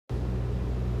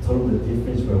total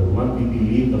difference where one we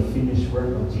believe the finished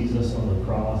work of Jesus on the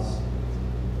cross,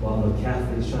 while the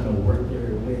Catholics trying to work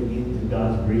their way into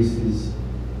God's graces.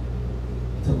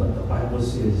 To what the Bible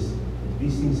says,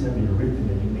 these things have been written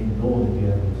that you may know that you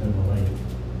have eternal life.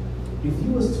 If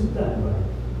you was to die, right,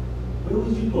 where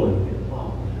would you go?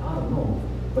 Oh, man, I don't know.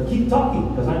 But keep talking,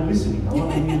 because I'm listening. I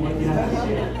want to hear what you have to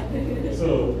say.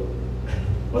 So,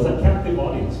 it was a captive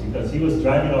audience, because he was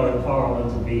driving our car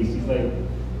onto base. He's like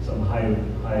some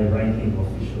high-ranking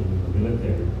official in the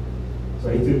military. So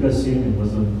he took us in. It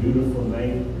was a beautiful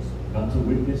night. Got to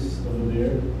witness over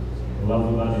there. The love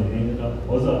of God, and ended up. I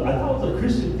thought it was a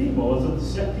Christian theme. It was a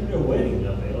secular wedding.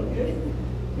 I think, okay.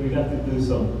 So we got to do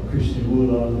some Christian wool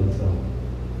and some,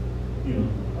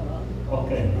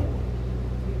 okay.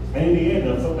 And in the end,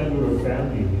 I felt like we were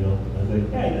family, I was like,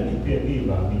 hey, let me pay me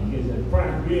about me. He said,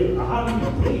 Brian, how do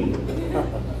you pay?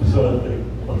 So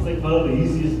I was like one of the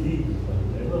easiest things.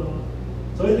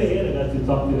 So in the end, I got to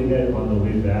talk to the guy on the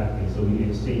way back, and so we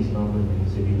exchanged numbers, and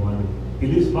he said he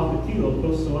lives Makatilo,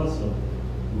 close to us, so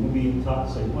we will be in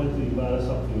touch. So he wanted to invite us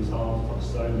up to his house,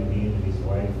 starting with me and his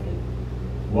wife and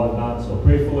whatnot. So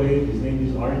pray for him. His name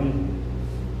is Arnie.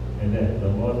 And that the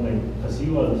Lord, because he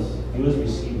was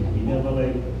receiving. He never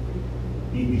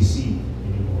be deceived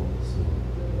anymore. So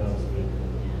that was good.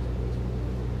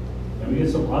 And we get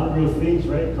some unreal things,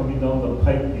 right, coming down the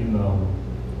pipe in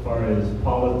as far as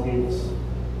politics.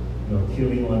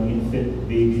 Killing one infant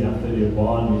baby after they're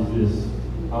born is just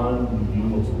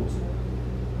unbelievable.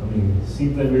 I mean, it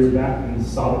seems like we're back in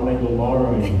Sodom and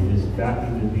Gomorrah and just back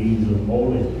in the days of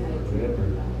Molech or whatever.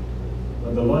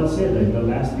 But the Lord said that in the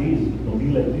last days it will be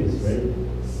like this, right?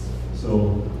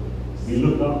 So we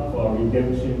look up for our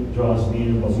redemption draws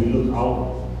near, but we look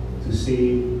out to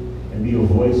save and be a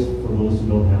voice for those who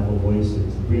don't have a voice,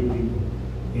 and to bring people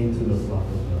into the flock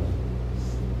of God.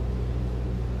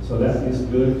 So that is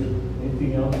good.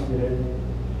 Anything else you had?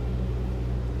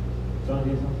 John,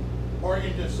 you have something?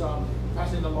 Oregon just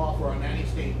passing the law for a nanny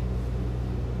state,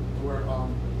 where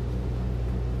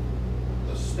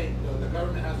the state, the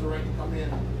government has the right to come in.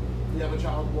 If you have a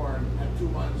child born at 2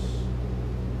 months,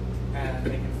 and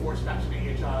they can force vaccinate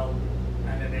your child,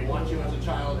 and then they want you as a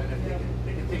child, and if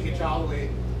they can take your child away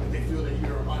if they feel that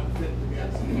you're unfit to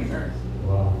be a parent.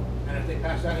 Wow. And if they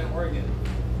pass that in Oregon,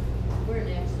 we're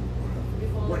next.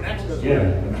 We're next. Yeah,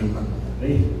 I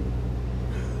mean,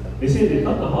 they say that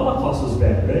the Holocaust was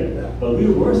bad, right? Yeah. But we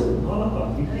were worse than the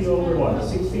Holocaust. We killed over what,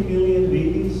 60 million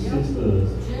babies since the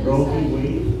Roe v.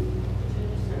 Wade,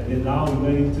 and then now we're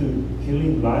going into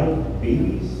killing live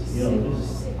babies.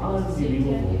 Just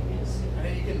unbelievable. And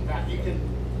then you can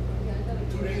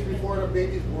 2 days before the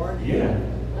baby's born. Yeah.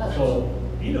 So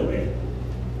either way,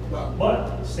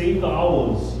 but save the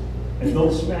owls and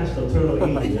don't smash the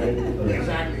turtle eggs, right?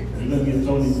 Exactly. You're gonna get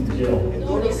thrown into jail.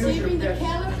 No, they're saving the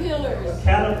caterpillars.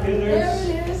 Caterpillars.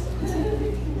 There it is.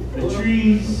 The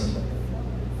trees,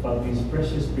 but these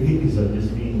precious babies are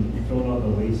just being thrown on the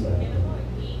wayside.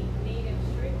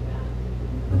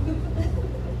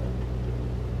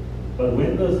 But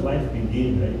when does life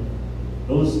begin, right?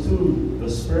 Those two, the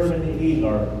sperm and the egg,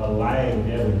 are alive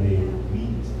there when they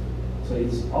meet. So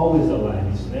it's always alive.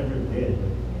 It's never dead.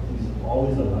 It's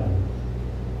always alive.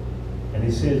 And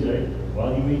it says, right,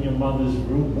 while you were in your mother's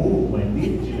womb, I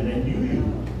knit you and I knew you.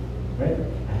 Right?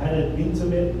 I had an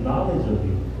intimate knowledge of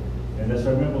you. And that's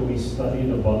why I remember we studied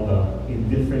about the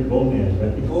indifferent gonads,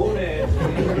 right?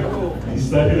 Gonads. We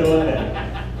studied about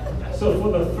that. So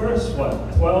for the first,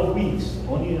 12 weeks,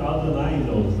 only Adonai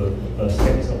knows the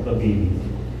sex of the baby.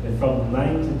 And from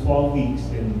 9 to 12 weeks,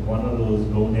 then one of those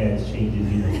gonads changes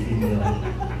into female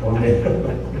gonad.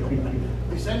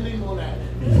 Descending gonad.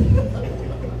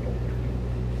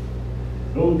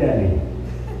 Go Daddy.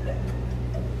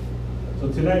 So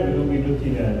tonight we're going to be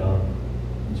looking at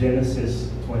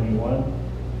Genesis 21.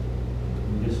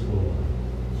 We just go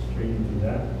straight into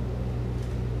that.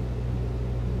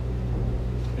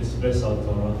 Let's bless our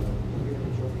Torah.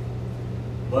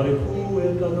 Baruchu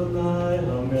et Adonai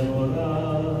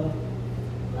HaMeorah.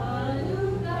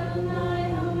 Baruch Adonai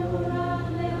HaMeorah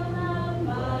le'olam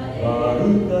va'ed.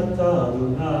 Baruch atah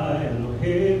Adonai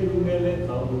Eloheinu melech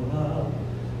haolam,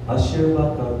 asher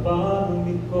bakar banu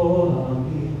mikol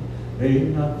ha'amim,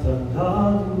 ve'natan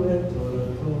lanu et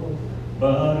torato.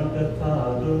 Baruch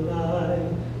atah Adonai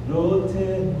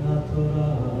noten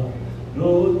haTorah,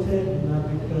 noten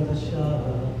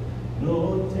ha'bikadashah,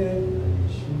 noten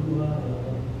ha'yeshua.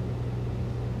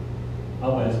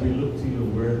 Abba, as we look to your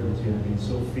word, which you have been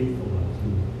so faithful to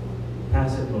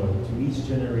pass it, Lord, to each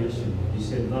generation. You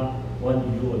said not one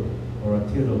yod or a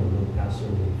tittle will pass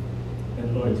away.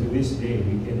 And Lord, to this day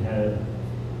we can have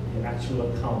the actual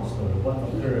accounts, Lord, of what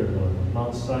occurred, Lord, on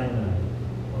Mount Sinai,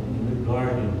 or in the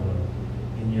garden, Lord,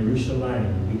 in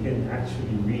Jerusalem. We can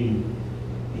actually read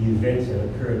the events that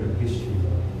occurred in history,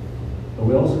 Lord. But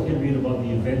we also can read about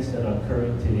the events that are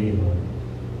occurring today, Lord.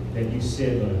 That you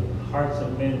said, Lord, hearts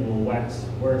of men will wax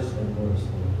worse and worse,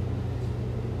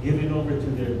 Lord. Giving over to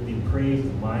their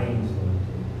depraved minds, Lord.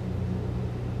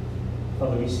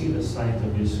 Father, we see the signs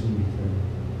of your soon return.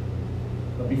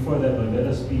 But before that, Lord, let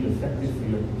us be effective for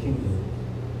your kingdom.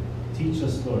 Teach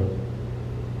us, Lord,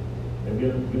 that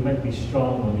we might be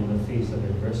strong, Lord, in the face of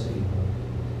adversity,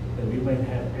 Lord. That we might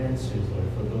have answers, Lord,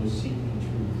 for those seeking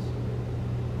truths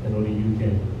that only you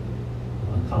can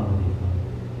accommodate, Lord.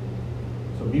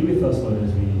 So be with us, Lord,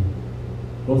 as we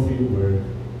go through your word,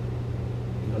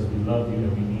 because we love you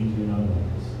and we need you in our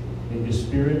lives. May your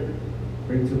Spirit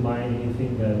bring to mind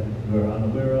anything that we are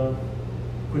unaware of.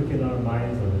 Quicken our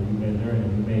minds, Lord, that we may learn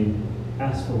and we may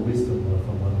ask for wisdom, Lord,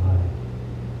 from on high.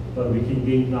 Lord, we can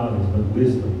gain knowledge, but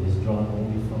wisdom is drawn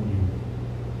only from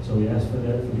you. So we ask for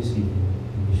that for this evening.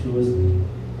 In Yeshua's name,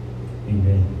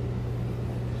 amen.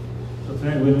 So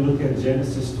tonight we're going to look at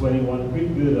Genesis 21. Pretty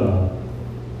good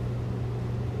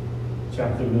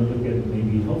chapter. We're going to look at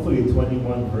maybe, hopefully,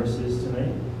 21 verses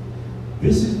tonight.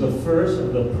 This is the first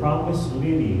of the promised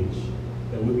lineage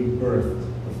that will be birthed.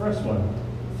 The first one,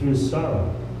 through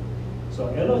Sarah. So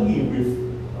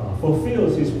Elohim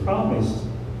fulfills his promise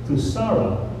to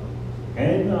Sarah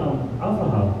and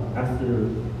Abraham after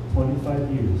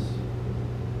 25 years.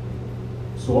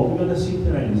 So what we're going to see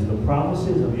tonight is the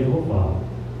promises of Yehovah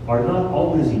are not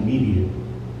always immediate,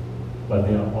 but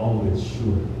they are always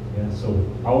sure. Yeah? So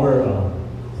our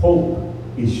hope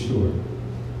is sure.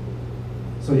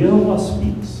 So Yehovah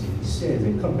speaks, he says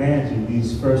and commands in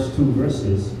these first two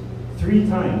verses 3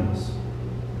 times,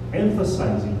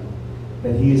 emphasizing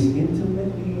that he is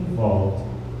intimately involved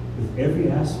with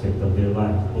every aspect of their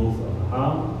life, both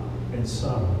Abraham and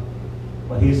Sarah.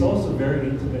 But he is also very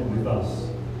intimate with us,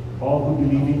 all who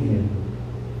believe in him.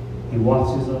 He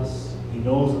watches us. He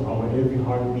knows our every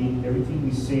heartbeat, everything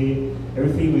we say,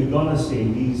 everything we're going to say.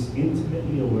 He's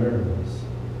intimately aware of us.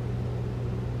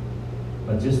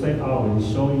 But just like ours,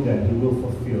 he's showing that he will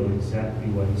fulfill exactly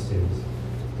what he says.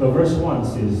 So verse 1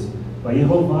 says,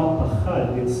 Vayehovah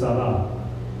pachad et Sarah.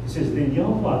 It says, then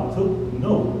Yehovah took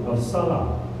note of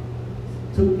Sarah.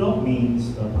 Took note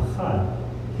means pachad.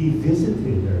 He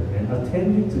visited her and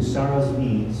attended to Sarah's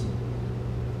needs.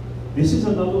 This is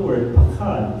another word,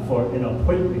 pachad, for an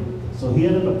appointment. So he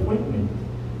had an appointment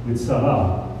with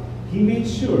Sarah. He made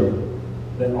sure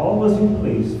that all was in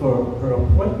place for her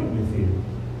appointment with him,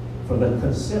 for the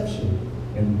conception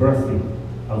and birthing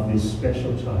of this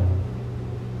special child.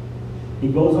 He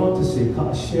goes on to say,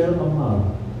 Ka'asher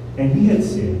Amar, and he had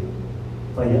said,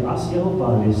 Vaya'as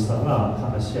Yehovah le Sarah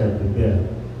ka'asher deber.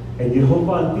 And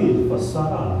Yehovah did for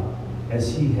Sarah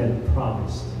as he had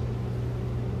promised.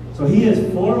 So he has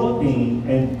foreordained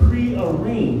and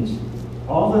prearranged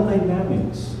all the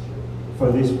dynamics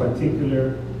for this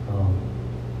particular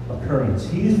occurrence.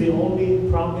 He is the only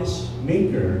promise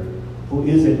maker who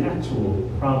is an actual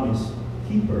promise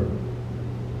keeper.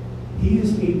 He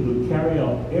is able to carry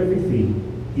out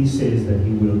everything he says that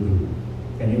he will do,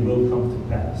 and it will come to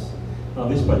pass. Now,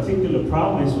 this particular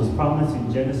promise was promised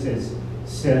in Genesis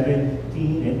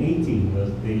 17 and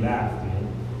 18. They laughed.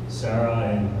 Sarah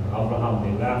and Abraham,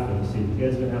 they laughed and said, you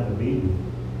guys are going to have a baby.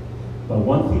 But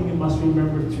one thing you must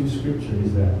remember through Scripture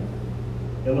is that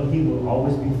Elohim will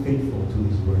always be faithful to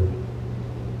his word.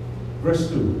 Verse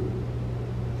 2.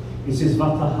 It says,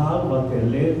 Vatahal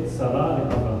vateled Sarah le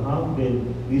Abraham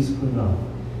ben Rizkunah.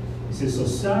 It says, so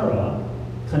Sarah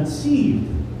conceived.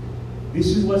 This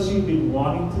is what she's been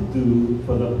wanting to do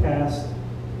for the past,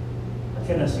 I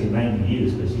cannot say 90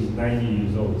 years, because she's 90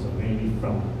 years old, so maybe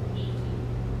from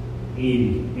 80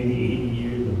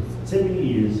 years, or 70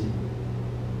 years.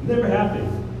 Never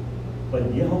happened.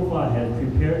 But Yehovah had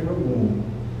prepared her womb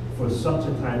for such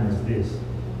a time as this.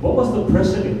 What was the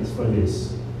precedence for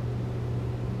this?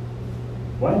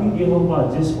 Why did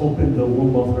Yehovah just open the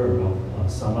womb of her,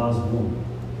 of Sarah's womb?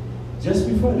 Just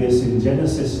before this, in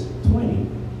Genesis 20,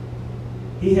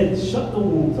 he had shut the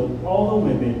wombs of all the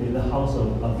women in the house of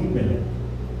Avimelech.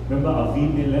 Remember,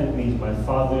 Avimelech means my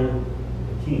father,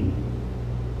 the king.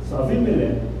 So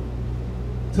Avimelech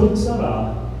took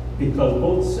Sarah because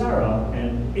both Sarah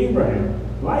and Abraham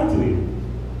lied to him.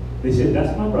 They said,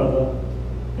 that's my brother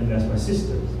and that's my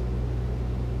sister.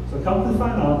 So come to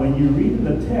find out, when you read in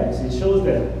the text, it shows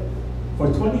that for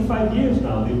 25 years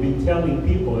now, they've been telling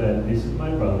people that this is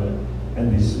my brother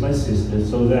and this is my sister,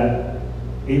 so that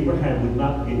Abraham would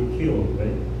not get killed,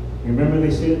 right? Remember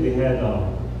they said they had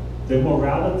their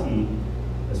morality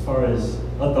as far as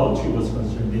adultery was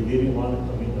concerned, they didn't want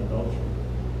to commit adultery.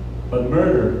 But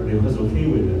murder, they was okay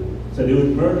with it. So they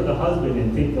would murder the husband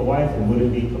and take the wife and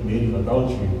wouldn't be committing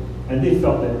adultery. And they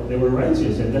felt that they were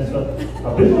righteous, and that's what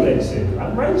Abimelech said.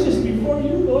 I'm righteous before you,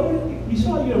 Lord. You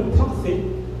saw you're a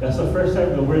prophet. That's the first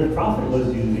time the word prophet was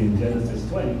used in Genesis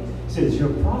 20. It says, your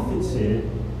prophet said,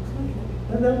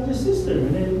 and that was your sister.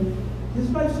 And then his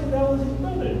wife said that was his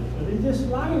brother. But they're just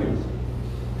liars.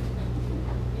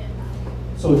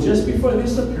 So just before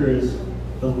this occurs,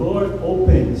 the Lord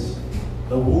opens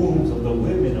the wombs of the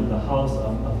women of the house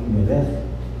of Abimelech.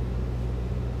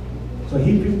 So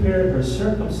he prepared her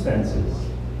circumstances.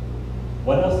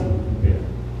 What else did he prepare?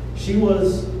 She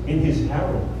was in his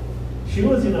harem. She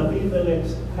was in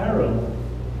Abimelech's harem.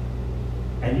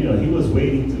 And he was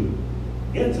waiting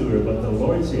to get to her, but the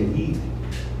Lord said he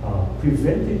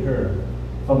prevented him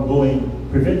from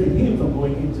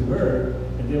going into her,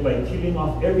 and thereby killing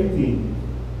off everything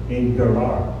in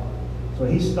Gerar. So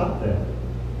he stopped that.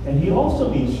 And he also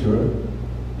made sure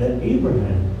that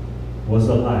Abraham was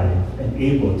alive and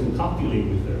able to copulate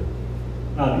with her.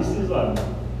 Now this is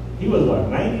he was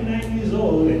 99 years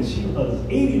old and she was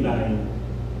 89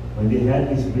 when they had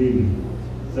this baby.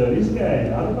 So this guy,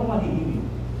 I don't know what he eating.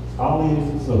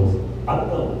 Olives, so I don't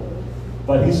know.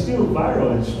 But he's still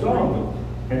viral and strong.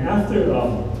 And after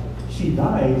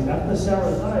after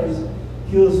Sarah dies,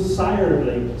 he'll sire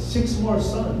like 6 more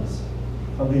sons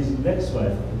from his next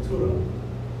wife, Keturah.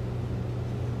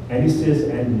 And he says,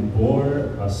 and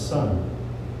bore a son.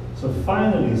 So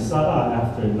finally, Sarah,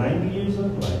 after 90 years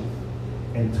of life,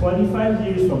 and 25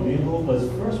 years from when Jehovah's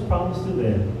first promise to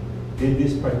them, did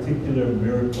this particular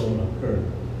miracle occur.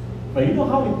 But you know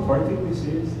how important this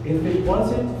is? If it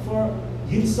wasn't for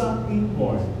Yitzhak being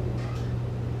born,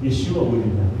 Yeshua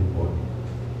wouldn't have been born.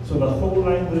 So the whole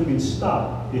line would have been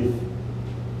stopped if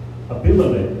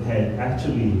Abimelech had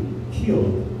actually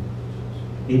killed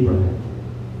Abraham.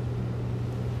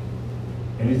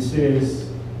 And it says,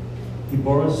 he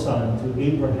bore a son to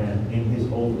Abraham in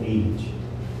his old age.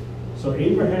 So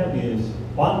Abraham is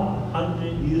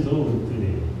 100 years old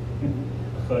today,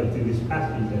 according to this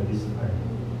passage at this time.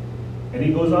 And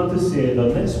he goes on to say,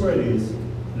 the next word is,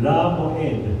 La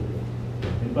Moed.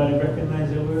 Anybody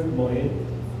recognize the word Moed?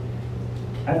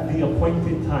 At the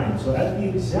appointed time. So at the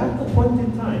exact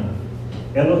appointed time,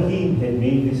 Elohim had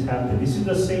made this happen. This is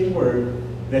the same word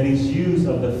that is used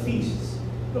of the feasts,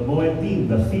 the Moedim,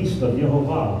 the feast of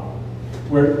Jehovah,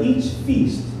 where each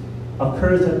feast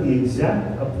occurs at the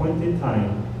exact appointed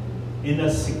time in a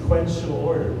sequential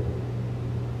order.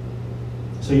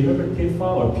 So you remember Kepha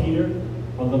or Peter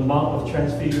on the Mount of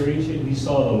Transfiguration? He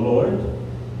saw the Lord,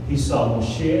 he saw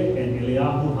Moshe and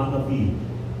Eliyahu Hanavi,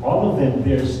 all of them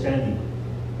there standing.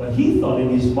 But he thought in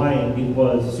his mind it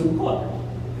was Sukkot.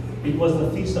 It was the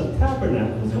Feast of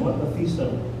Tabernacles. And what the Feast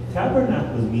of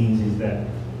Tabernacles means is that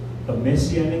the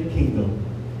Messianic kingdom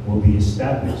will be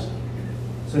established.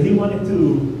 So he wanted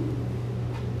to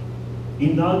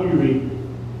inaugurate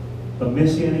the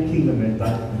Messianic kingdom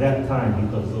at that time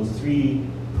because those 3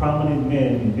 prominent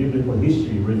men in biblical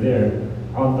history were there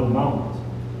on the mount.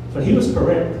 So he was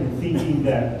correct in thinking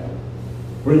that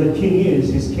where the king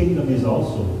is, his kingdom is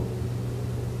also.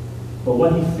 But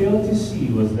what he failed to see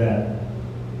was that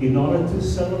in order to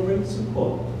celebrate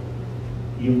Sukkot,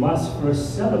 you must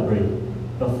first celebrate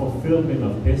the fulfillment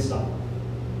of Pesach.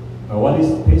 Now what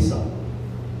is Pesach?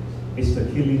 It's the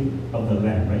killing of the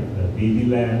lamb, right? The baby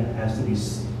lamb has to be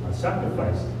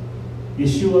sacrificed.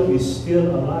 Yeshua is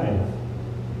still alive.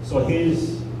 So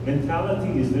his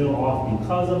mentality is a little off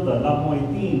because of the La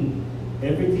Moedim.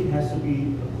 Everything has to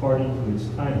be according to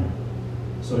its time.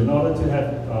 So in order to have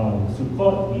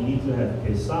Sukkot, you need to have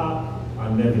Pesach,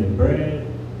 unleavened bread,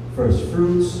 first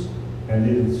fruits, and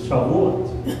then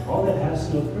Shavuot. All that has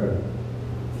to occur.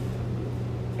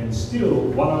 And still,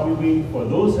 what are we waiting for?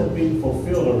 Those have been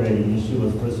fulfilled already in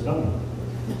Yeshua's first coming.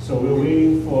 So we're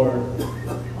waiting for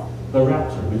the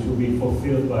rapture, which will be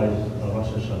fulfilled by Rosh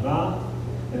Hashanah.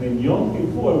 And then Yom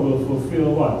Kippur will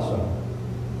fulfill what, Sean?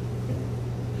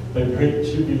 The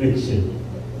Great Tribulation.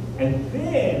 And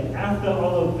then, after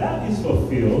all of that is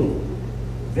fulfilled,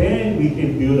 then we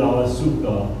can build our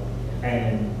sukkah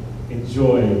and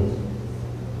enjoy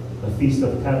the Feast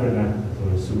of Tabernacles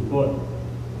or Sukkot.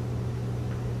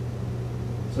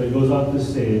 So he goes on to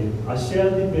say,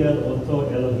 Asher diber oto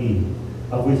Elohim,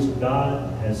 of which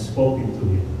God has spoken to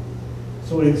him.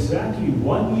 So exactly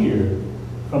 1 year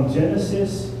from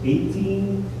Genesis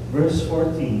 18, verse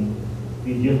 14,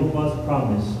 did Jehovah's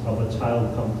promise of a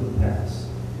child come to pass.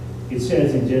 It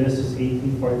says in Genesis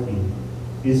 18:14,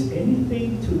 is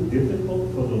anything too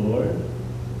difficult for the Lord?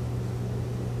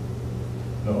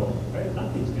 No, right?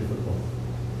 Nothing's difficult.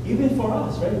 Even for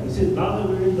us, right? He says, now that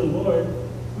we're in the Lord,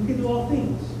 we can do all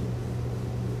things.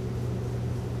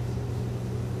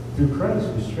 Through Christ,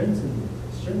 who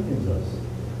strengthens us.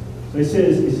 So he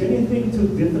says, is anything too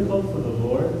difficult for the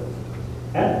Lord?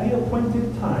 At the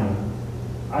appointed time,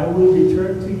 I will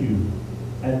return to you.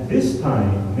 At this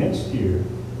time, next year,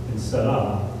 and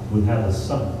Sarah would have a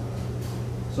son.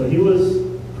 So he was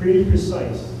pretty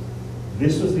precise.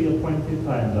 This was the appointed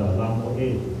time, the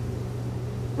Lamoed.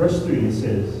 Verse 3, it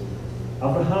says,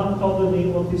 Abraham called the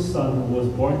name of his son who was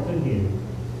born to him,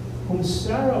 whom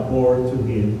Sarah bore to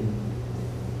him,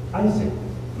 Isaac,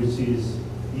 which is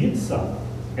Yitzhak.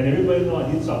 And everybody knows what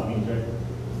Yitzhak means, right?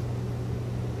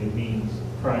 It means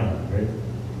crying, right?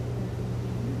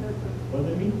 What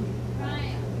does it mean?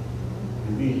 Crying.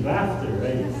 It means laughter,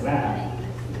 right? It's laugh.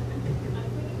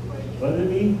 What does it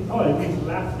mean? Oh, it means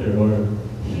laughter, or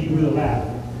he will laugh.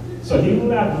 So he will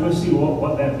laugh. We're going to see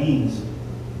what that means.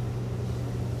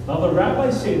 Now the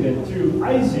rabbis say that through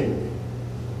Isaac,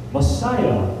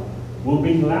 Messiah will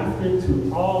bring laughter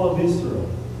to all of Israel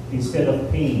instead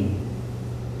of pain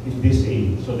in this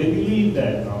age. So they believe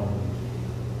that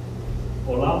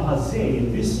Olam Hazeh,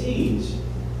 in this age,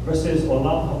 versus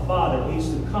Olam Haba, the age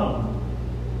to come,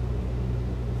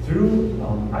 through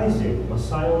Isaac,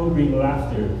 Messiah will bring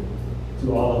laughter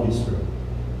to all of Israel.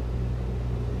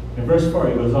 In verse 4,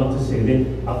 he goes on to say,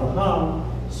 then Abraham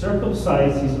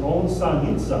circumcised his own son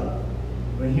Yitzhak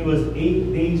when he was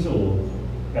 8 days old,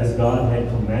 as God had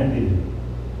commanded him.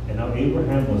 And now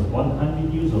Abraham was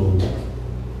 100 years old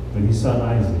when his son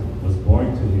Isaac was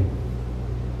born to him.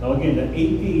 Now again, the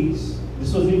 8 days,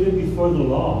 this was even before the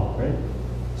law, right?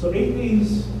 So 8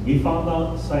 days, we found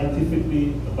out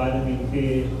scientifically the vitamin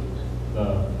K,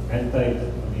 the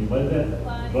what is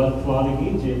that? Blood clotting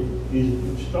agent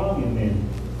is strong in men.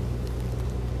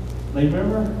 Now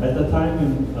remember at the time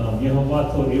when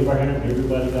Yehovah told Abraham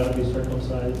everybody got to be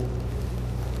circumcised?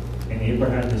 And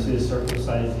Abraham just says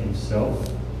circumcised himself.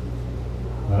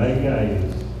 That guy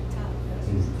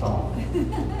is tough.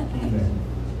 Amen.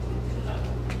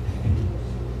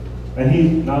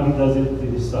 And now he does it to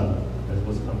his son, as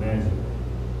was commanded.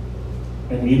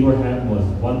 And Abraham was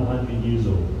 100 years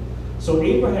old. So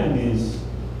Abraham is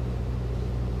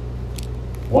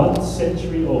 1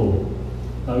 century old.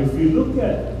 Now if we look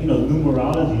at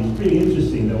numerology, it's pretty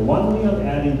interesting that one way of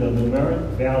adding the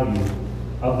numeric value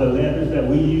of the letters that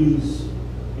we use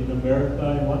in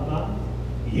America and whatnot,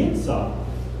 Yitzhak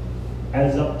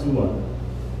adds up to what?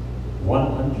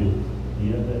 100.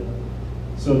 You know that?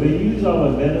 So they use our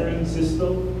lettering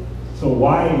system. So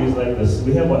Y is like this.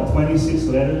 We have 26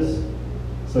 letters.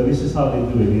 So this is how they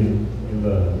do it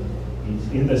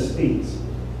in the States.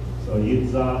 So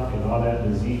Yitzhak and all that,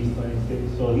 the Z is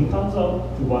 26. So he comes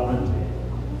out to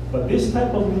 100. But this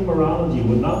type of numerology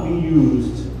would not be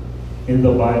used in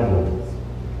the Bible.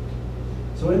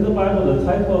 So in the Bible, the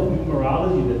type of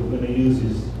numerology that we're going to use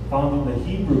is found in the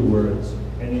Hebrew words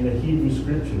and in the Hebrew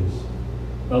scriptures.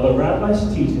 Now the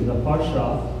rabbis teach in the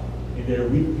Parsha, in their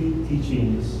weekly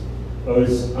teachings, or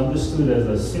is understood as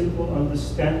a simple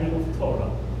understanding of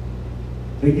Torah.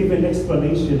 They give an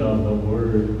explanation of the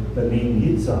word, the name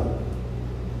Yitzhak.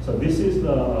 So this is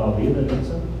the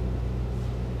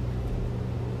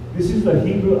this is the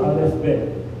Hebrew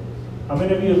alphabet. How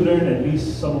many of you have learned at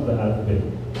least some of the alphabet?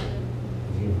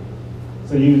 Okay.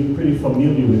 So you're pretty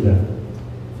familiar with that.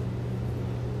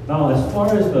 Now, as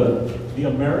far as the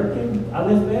American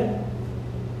alphabet,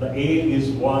 the A is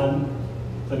 1,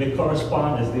 so they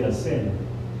correspond as they ascend.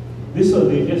 This one,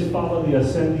 they just follow the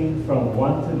ascending from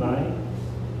 1 to 9.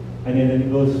 And then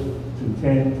it goes to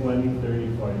 10, 20,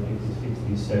 30, 40,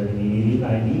 50, 60, 70, 80,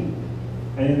 90.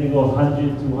 And then they go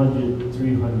 100, 200,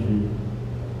 300,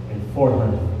 and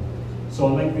 400. So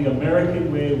unlike the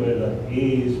American way where the A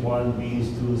is 1, B is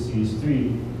 2, C is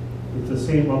 3, it's the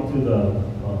same up to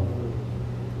the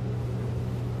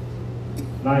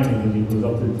 9, and then it goes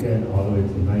up to 10 all the way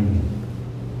to 90.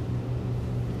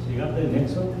 So you got the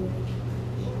next one?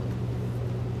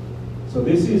 So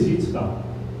this is Yitzhak.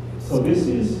 So this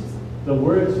is the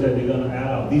words that they're going to add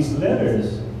up. These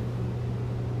letters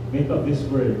make up this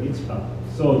word, Yitzhak.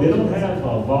 So they don't have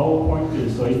vowel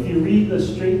pointers. So if you read the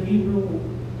straight Hebrew,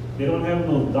 they don't have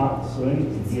no dots or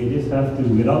anything. They just have to,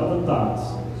 without the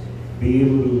dots, be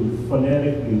able to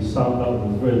phonetically sound out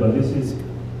the word. But this is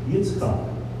Yitzhak.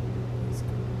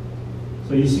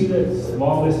 So you see that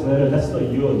smallest letter, that's the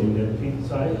Yod in the pink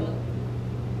side.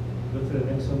 Go to the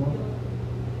next one.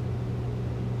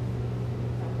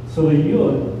 So the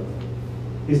Yod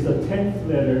is the 10th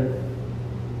letter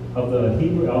of the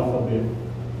Hebrew alphabet,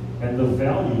 and the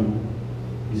value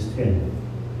is 10.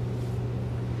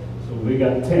 So So we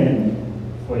got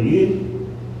 10 for Yid.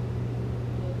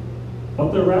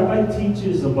 What the rabbi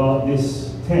teaches about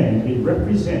this 10, it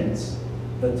represents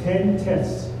the 10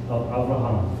 tests of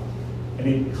Abraham. And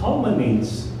it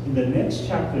culminates in the next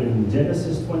chapter in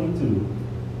Genesis 22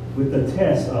 with the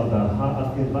test of the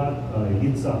Ha'akedat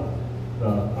Yitzhak, the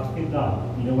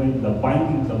Akedah, you know, when the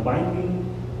binding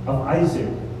of Isaac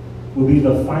will be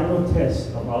the final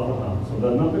test of Abraham. So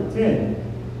the number 10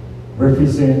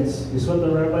 represents, is what the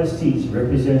rabbis teach,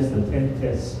 represents the 10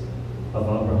 tests of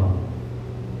Abraham.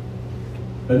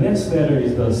 The next letter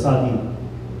is the Sadi.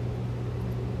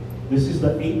 This is the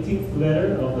 18th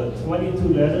letter of the 22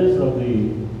 letters of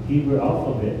the Hebrew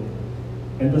alphabet.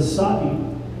 And the Sadi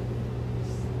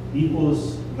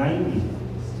equals 90.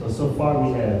 So far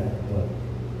we have, what,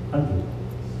 100.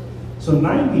 So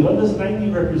 90, what does 90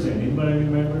 represent? Anybody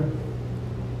remember?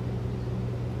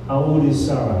 How old is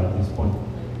Sarah at this point?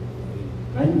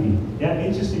 90. Yeah,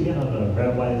 interesting, you know, the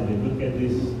rabbis, they look at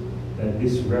this, that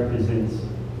this represents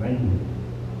 90.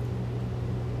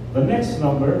 The next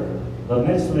number, the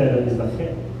next letter is the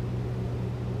Chet.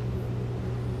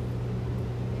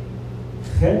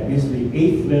 Chet is the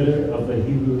 8th letter of the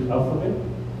Hebrew alphabet,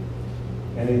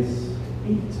 and it's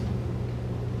 8.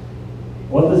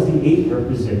 What does the 8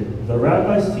 represent? The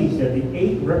rabbis teach that the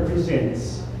 8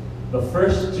 represents the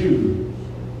first Jew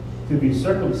to be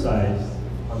circumcised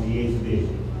on the 8th day.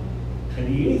 And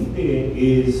the 8th day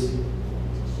is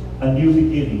a new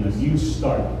beginning, a new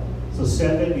start. So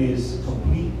 7 is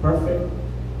complete, perfect,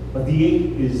 but the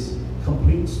 8 is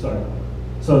complete start.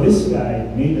 So this guy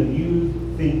made a new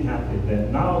thing happen,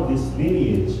 that now this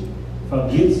lineage from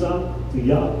Yitzhak to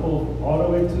Yaakov all the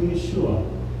way to Yeshua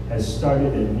has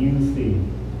started a new thing,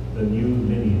 the new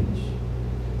lineage.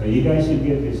 Now you guys should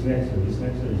get this next one. This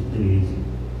next one is pretty easy.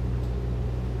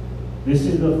 This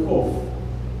is the Kof,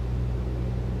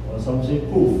 or some say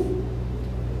Kuf.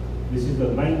 This is the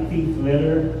 19th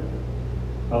letter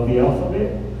of the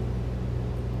alphabet,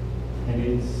 and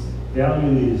its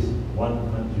value is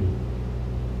 100.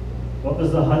 What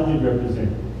does the 100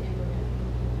 represent?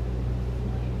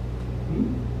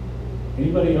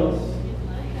 Anybody else?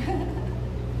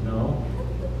 No.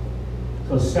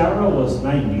 So Sarah was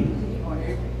 90.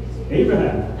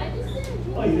 Abraham. I just said.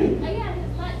 Oh, you did? Oh, yeah,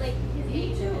 his life, like his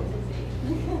age. I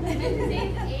meant to say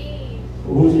his age.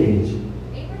 Whose age?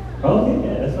 Abraham. Oh,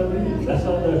 yeah, that's what it is. That's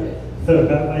how the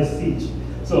rabbis teach.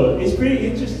 So it's pretty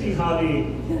interesting how they,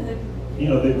 you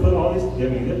know, they put all this, I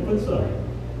mean, they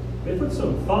put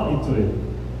some thought into it.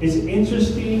 It's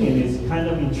interesting and it's kind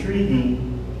of intriguing.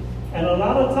 And a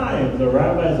lot of times the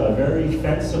rabbis are very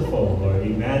fanciful or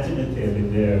imaginative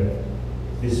in their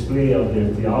display of their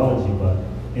theology. But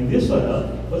in this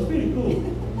one, was pretty cool.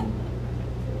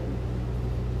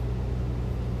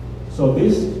 So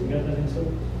this, you got that next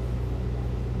one?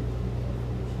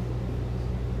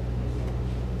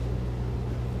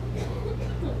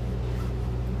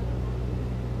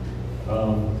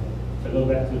 I go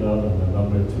back to the other one,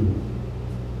 number 2.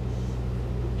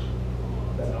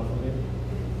 That alphabet.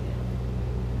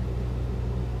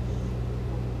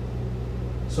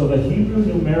 So the Hebrew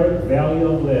numeric value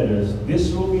of letters,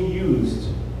 this will be used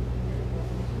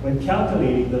when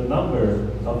calculating the number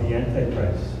of the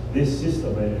Antichrist. This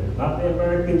system, not the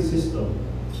American system,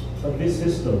 but this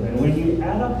system. And when you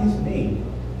add up his name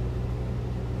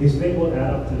will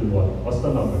add up to what? What's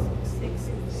the number?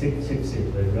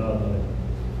 666. There you go.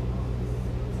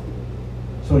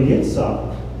 So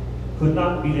Yitzhak could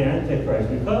not be the Antichrist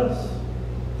because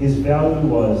his value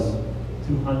was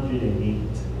 208.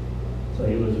 So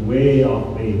he was way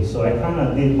off base. So I kind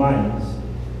of did mine.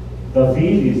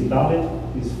 David is Dalit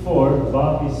is 4,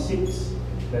 Bob is 6,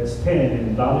 that's 10,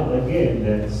 and Dalit again,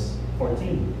 that's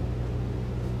 14.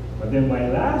 But then my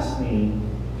last name,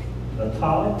 the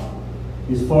Talit,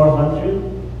 is 400,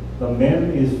 the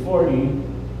Mem is 40,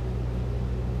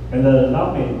 and the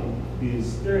Lamed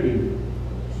is 30.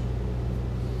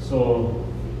 So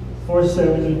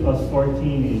 470 plus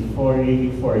 14 is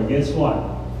 484. Guess what?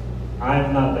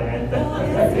 I'm not the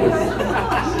Antichrist.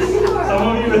 Some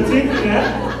of you are thinking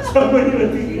that. Some of you are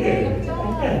thinking that.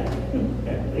 Yeah.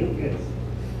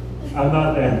 I'm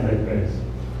not the Antichrist.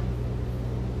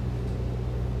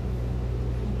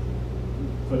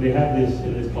 So they have this,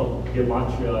 it's called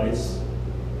Gematria. It's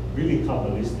really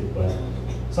Kabbalistic, but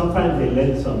sometimes they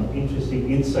lend some interesting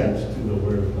insights to the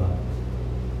Word of God.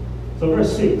 So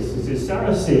verse 6, it says,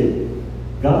 Sarah said,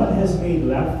 God has made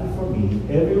laughter for me.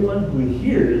 Everyone who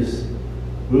hears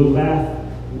will laugh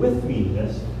with me.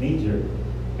 That's nature.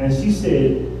 And she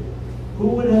said, who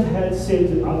would have had said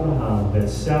to Abraham that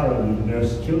Sarah would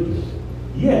nurse children?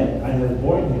 Yet I have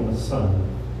borne him a son.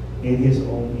 in his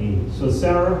own age. So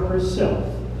Sarah herself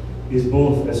is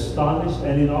both astonished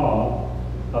and in awe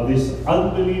of this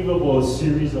unbelievable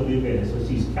series of events. So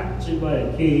she's captured by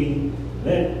a king,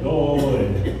 let go,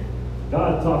 and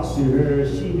God talks to her,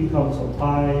 she becomes a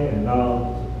pie, and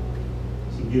now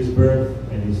she gives birth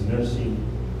and is nursing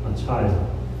a child.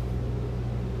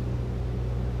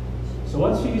 So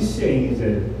what she is saying is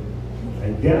that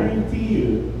I guarantee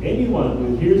you, anyone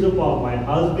who hears about my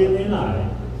husband and I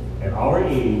at our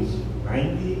age,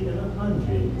 90 and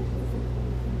 100,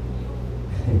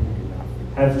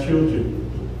 have children.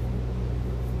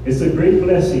 It's a great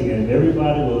blessing, and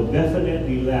everybody will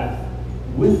definitely laugh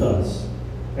with us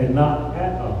and not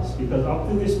at us, because up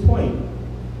to this point,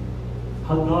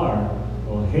 Hagar,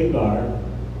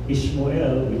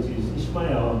 Ishmael, which is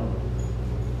Ishmael,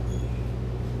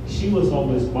 she was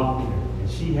always mocking her, and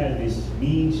she had this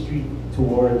mean streak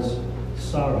towards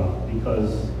Sarah,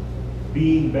 because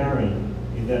being barren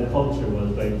in that culture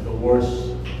was like the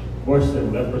worse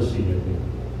than leprosy, I think.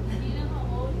 Do you know how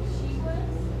old she was?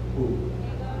 Who?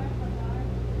 Hagar?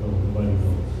 No, nobody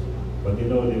knows. But you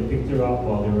know, they picked her up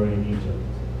while they were in Egypt.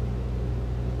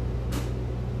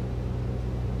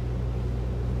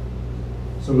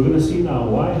 So we're going to see now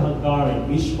why Hagar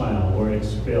and Ishmael were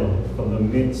expelled from the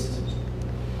midst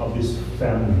of this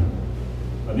family.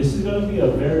 Now, this is going to be a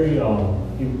very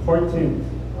important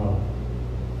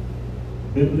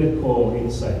biblical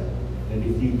insight. And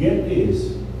if you get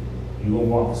this, you will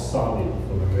walk solid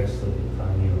for the rest of the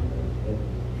time you're on earth.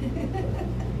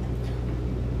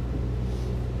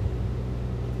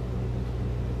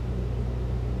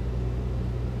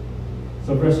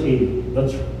 So verse 8,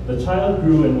 the child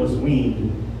grew and was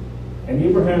weaned, and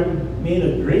Abraham made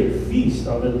a great feast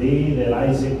on the day that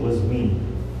Isaac was weaned.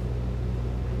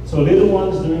 So little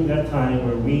ones during that time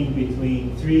were weaned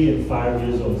between 3 and 5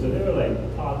 years old. So they were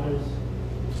like toddlers,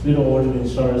 little older than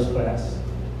Sarah's class.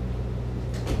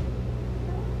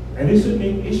 And this would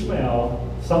make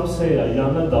Ishmael, some say a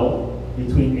young adult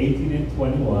between 18 and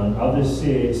 21, others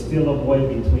say still a boy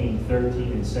between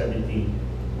 13 and 17.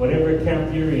 Whatever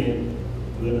camp you're in,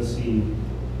 we're going to see.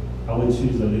 I would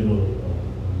choose a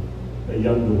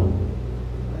younger one.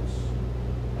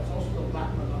 That's also the black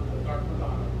Madonna, the dark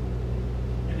Madonna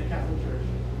in the Catholic Church,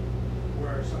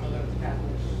 where some of the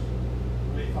Catholics,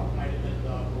 they thought might have been the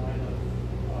line of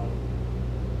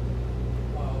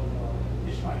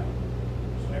Ishmael.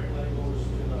 So everybody goes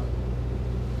to the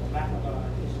black Madonna,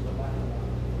 this is the black Madonna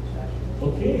statue.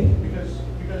 Okay.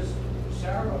 Because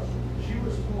Sarah, she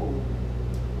was told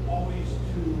always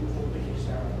to obey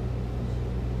Sarah.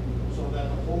 So that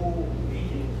the whole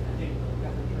meeting, I think the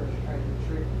Catholic Church tried to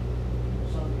trick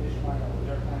the son of Ishmael,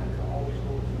 their plan to always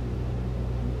go to.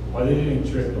 Why they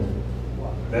didn't trick them?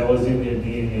 What? That was in their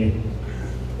DNA.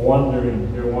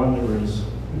 Wandering, they're wanderers.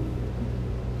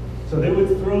 So they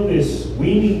would throw this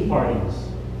weaning parties.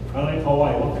 Unlike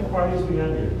Hawaii, what kind of parties we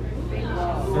have here?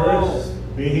 First,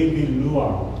 baby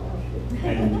luau.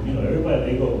 And you know,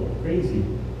 everybody, they go crazy.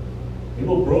 They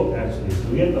go broke actually. So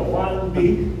we had the one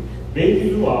big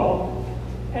baby luau,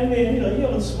 and then you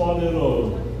have a small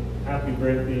little happy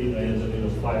birthday, you know, it's a little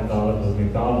 $5 of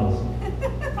McDonald's.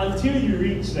 Until you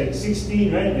reach like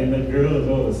 16, right? And the girls,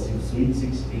 oh, it's sweet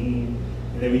 16.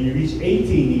 And then when you reach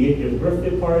 18, you get your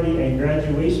birthday party and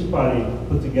graduation party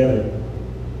put together.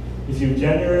 If you're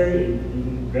January,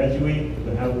 you graduate, you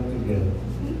can have them together.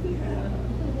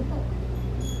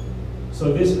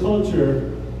 So this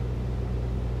culture,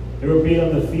 they were being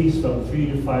on the feast from 3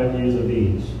 to 5 years of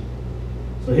age.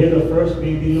 So here the first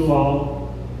baby luau.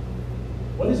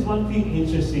 What is one thing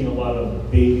interesting about a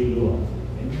baby luau?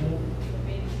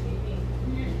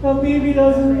 The baby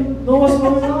doesn't know what's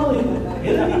going on.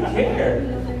 He doesn't care.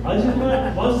 I just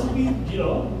wants to be, you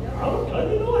know, I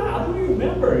don't know, how do you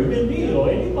remember? Even me or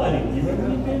anybody. You remember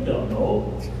me? They don't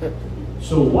know.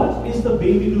 So what is the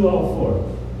baby luau for?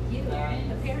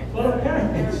 For the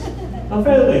parents. I'm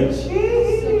kind of like,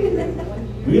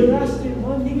 gee, we lasted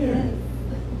 1 year.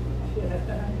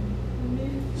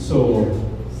 So,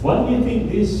 what do you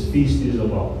think this feast is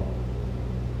about?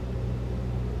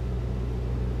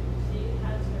 She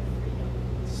has her freedom.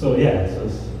 So yeah,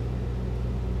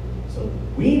 so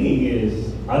weaning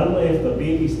is, I don't know if the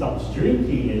baby stops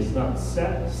drinking, is not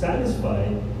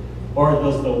satisfied, or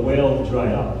does the well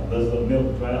dry up? Does the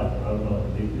milk dry up? I don't know.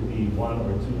 It could be one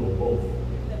or two or both.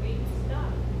 The baby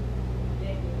stopped.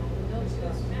 Then the milk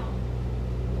will smell.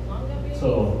 As long as the baby So,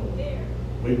 is there.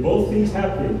 when both things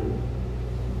happen,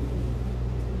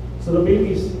 so the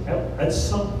babies at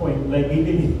some point, like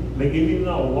even in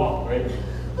our walk, right?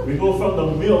 We go from the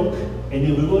milk, and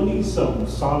then we're gonna need some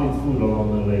solid food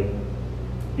along the way.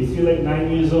 If you're like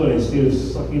 9 years old and still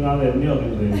sucking out that milk,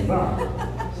 it's like,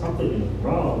 wow, something is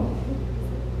wrong.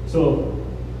 So,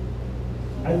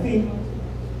 I think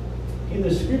in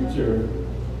the scripture,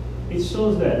 it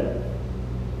shows that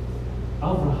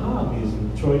Abraham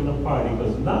is throwing a party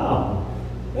because now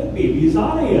that baby is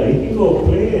out of here. He can go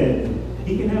play and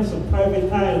he can have some private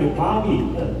time with mommy.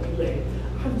 He's like,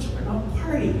 I'm throwing a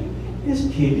party. This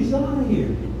kid is out of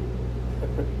here.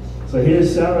 So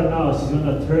here's Sarah now. She's going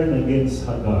to turn against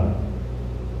Hagar.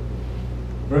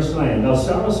 Verse 9. Now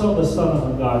Sarah saw the son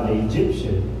of Hagar, the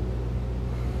Egyptian,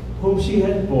 whom she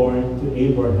had born to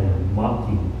Abraham,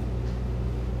 mocking.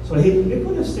 So they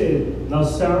could have said, now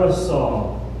Sarah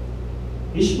saw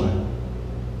Ishmael,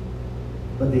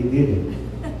 but they didn't.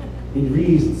 It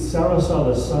reads, Sarah saw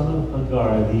the son of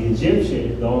Hagar, the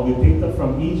Egyptian, the one we picked up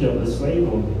from Egypt, the slave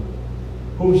owner,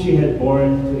 whom she had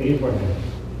born to Abraham.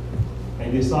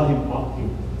 And they saw him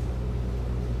mocking.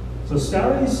 So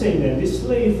Sarah is saying that this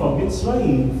slave from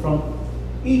Mitzrayim, from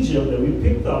Egypt that we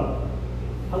picked up,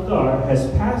 Hagar,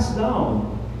 has passed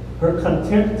down her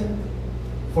contempt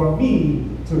for me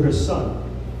to her son.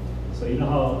 So you know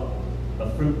how a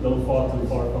fruit don't fall too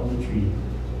far from the tree.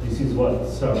 This is what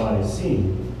Sarah is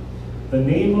seeing. The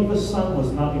name of the son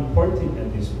was not important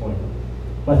at this point,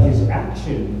 but his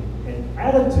action and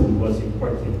attitude was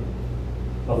important,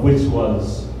 of which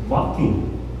was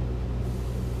mocking.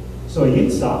 So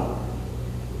Yitzhak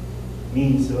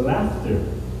means laughter,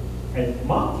 and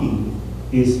mocking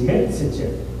is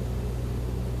metzechet.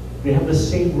 They have the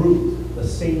same root, the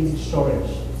same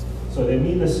shoresh. So they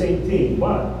mean the same thing,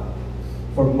 but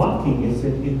for mocking is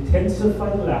an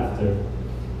intensified laughter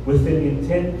with an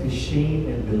intent to shame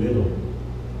and belittle.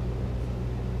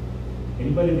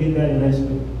 Anybody did that in high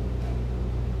school?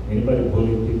 Anybody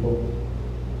bullied people?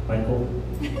 Michael?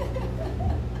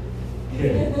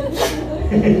 Yeah.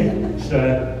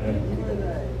 Sure.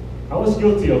 I was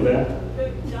guilty of that.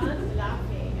 Look, John's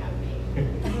laughing at me. You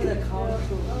know the college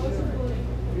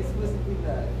we're supposed to be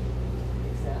the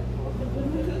example.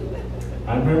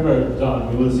 I remember,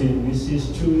 John, we was in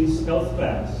Mrs. Chewy's health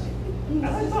class. And I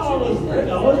thought I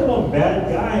was one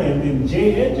bad guy, and then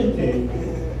Jay Edgerton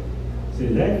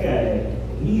said, that guy,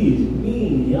 he is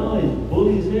mean, he always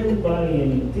bullies everybody,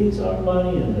 and he takes our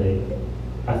money, and like,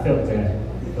 I felt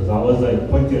that, because I was like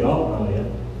pointed out now, yeah.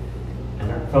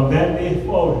 And from that day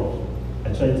forward, I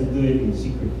tried to do it in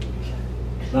secret.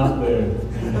 Not where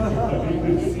you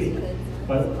could see.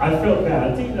 But I felt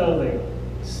bad. I think that was like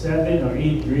 7th or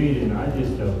 8th grade, and I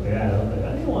just felt bad. I was like,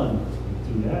 I didn't want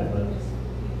to do that, but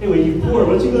anyway, you poor,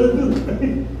 what you gonna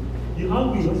do? You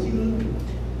hungry, what you gonna do?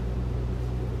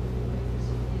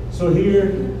 So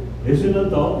here, there's an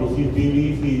adult, if you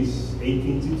believe he's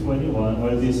 18 to 21,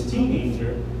 or this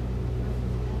teenager,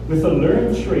 with a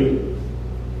learned trait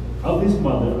of his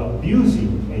mother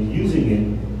abusing and using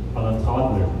it on a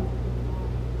toddler.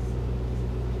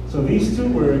 So these two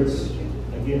words,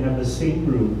 again, have the same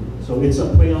root. So it's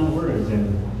a play on words,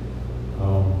 and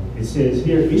it says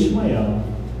here, Ishmael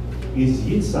is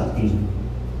Yitzhakim,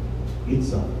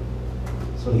 Yitzhak.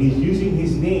 So he's using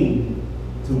his name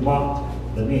to mock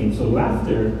the name. So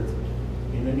laughter,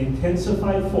 in an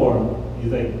intensified form,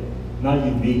 is like, now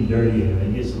you're being dirty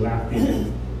and just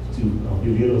laughing to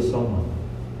belittle someone.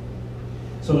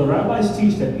 So the rabbis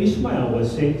teach that Ishmael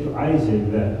was saying to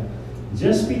Isaac that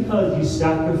just because you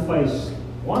sacrifice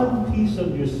one piece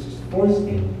of your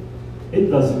foreskin, it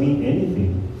doesn't mean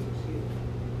anything.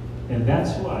 And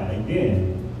that's why,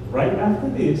 again, right after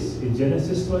this, in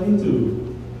Genesis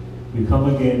 22, we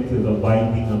come again to the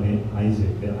binding of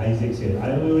Isaac. And Isaac said,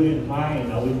 I wouldn't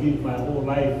mind, I would give my whole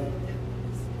life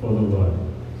for the Lord.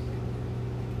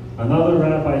 Another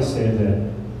rabbi said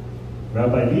that,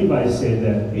 Rabbi Levi said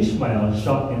that Ishmael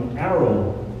shot an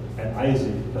arrow at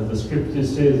Isaac, because the scripture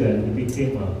says that he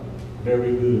became a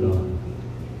very good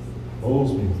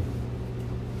bowsman.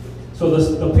 So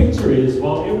the picture is,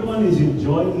 while everyone is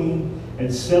enjoying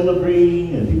and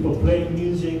celebrating and people playing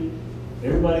music,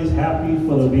 everybody's happy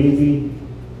for the baby,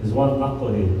 there's one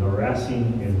knucklehead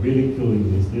harassing and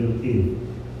ridiculing this little kid.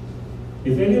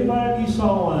 If anybody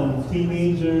saw one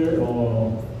teenager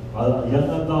or a young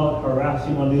adult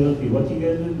harassing one little kid, what you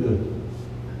guys would do?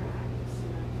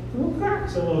 We'll crack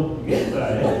some, get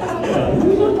that. Yeah,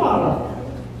 who's your father?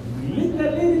 You hit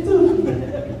that lady too.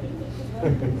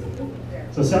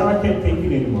 So Sarah can't take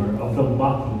it anymore of the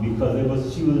mocking,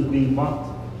 because she was being mocked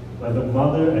by the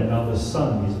mother, and now the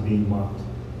son is being mocked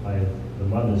by the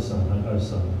mother's son, her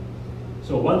son.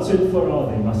 So once and for all,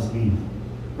 they must leave.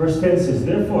 Verse 10 says,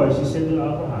 therefore she said to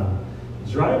Abraham,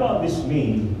 drive out this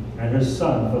maid and her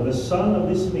son, for the son of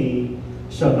this maid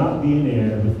shall not be an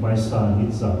heir with my son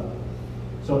Yitzhak.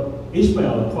 So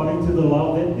Ishmael, according to the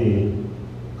law of that day,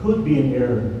 could be an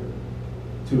heir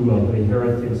to the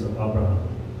inheritance of Abraham.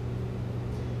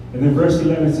 And then verse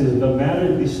 11 says, the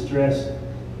matter distressed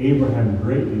Abraham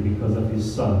greatly because of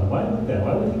his son. Why would that?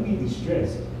 Why would he be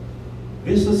distressed?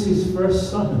 This was his first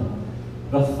son.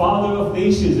 The father of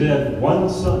nations had one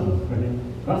son,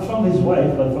 right? Not from his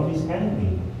wife, but from his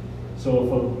handmaid. So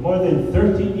for more than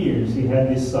 13 years, he had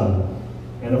this son.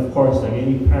 And of course, like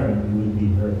any parent, he would be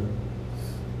hurt.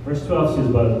 Verse 12 says,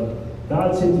 but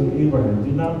God said to Abraham,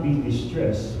 do not be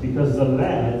distressed, because the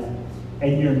lad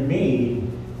and your maid,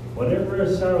 whatever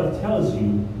Sarah tells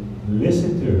you,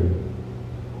 listen to her.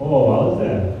 Oh, how's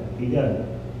that? He got it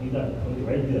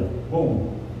right there.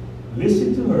 Boom.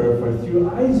 Listen to her, for through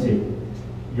Isaac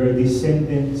your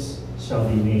descendants shall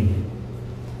be named.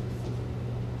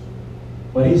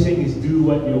 What he's saying is do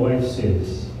what your wife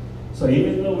says. So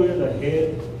even though we're the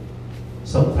head,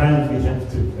 sometimes we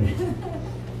have to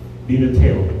be the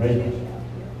tail, right?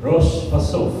 Rosh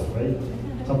Vasof, right?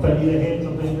 Sometimes you're the head,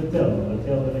 sometimes you're the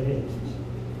tail of the head.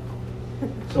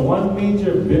 So one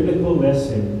major biblical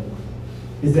lesson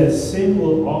is that sin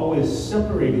will always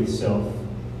separate itself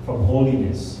from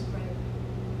holiness.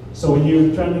 So when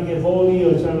you're trying to get holy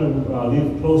or trying to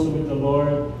live closer with the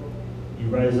Lord, you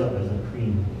rise up as a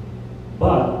cream.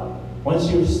 But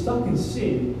once you're stuck in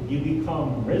sin, you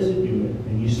become residue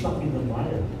and you're stuck in the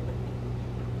mire.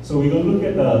 So we're going to look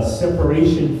at the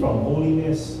separation from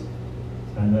holiness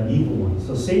and the evil one.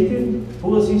 So Satan, who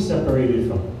was he separated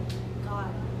from?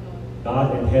 God.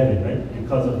 God and heaven, right?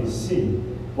 Because of his sin.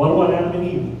 What about Adam and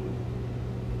Eve?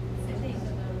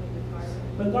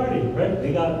 The garden, right?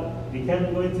 They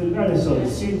can't go into the garden, so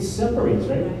sin separates,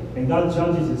 right? And God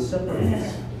judges and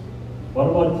separates. What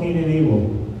about Cain and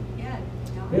Abel?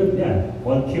 Yeah,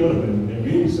 one killed him and they're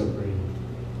really separated.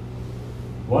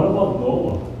 What about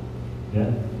Noah?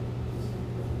 Yeah.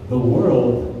 The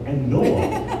world and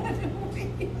Noah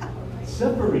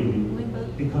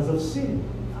separated because of sin.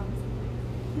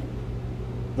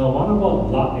 Now what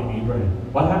about Lot and Abraham?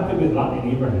 What happened with Lot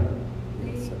and Abraham?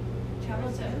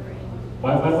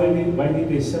 Why did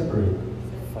they separate?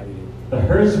 Fighting. The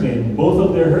herdsmen, both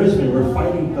of their herdsmen were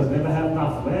fighting because they never had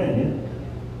enough land.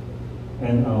 Yeah?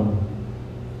 And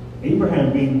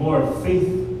Abraham being more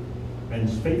faithful and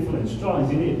strong,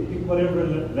 he said, pick whatever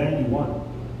land you want.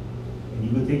 And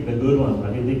you would take the good one.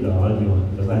 I didn't take the ugly one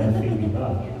because I have faith in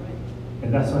God.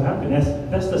 And that's what happened.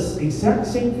 That's the exact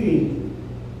same thing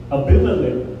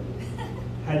Abimelech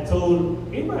had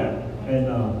told Abraham. And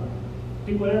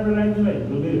pick whatever land you like,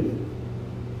 go live.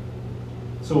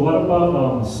 So what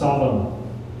about Sodom?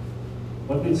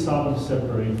 What did Sodom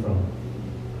separate from?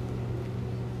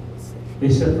 They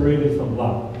separated from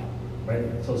Lot, right?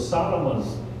 So Sodom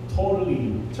was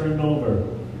totally turned over.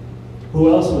 Who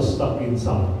else was stuck in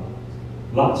Sodom?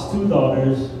 Lot's 2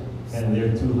 daughters and their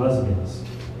 2 husbands.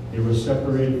 They were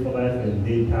separated for life and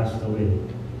they passed away.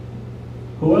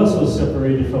 Who else was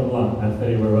separated from Lot after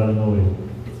they were running away?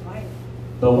 His wife.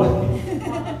 The wife.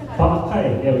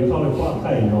 Pakai. Yeah, we call it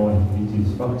Pakai, which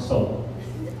is rock salt.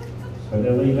 So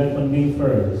whatever you like on name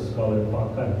first, call it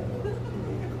Pakai.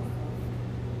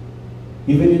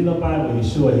 Even in the Bible,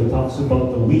 Yeshua, he talks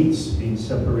about the wheats being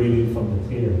separated from the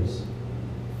tares.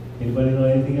 Anybody know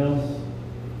anything else?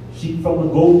 Sheep from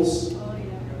the goats. Oh,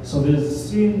 yeah. So there's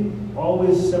sin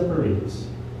always separates.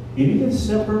 It even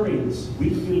separates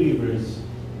weak believers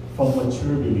from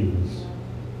mature believers.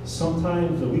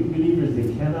 Sometimes the weak believers,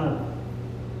 they cannot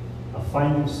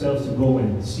find themselves to go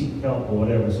and seek help or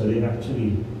whatever, so they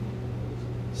actually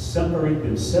separate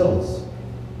themselves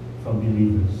from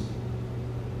believers.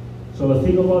 So the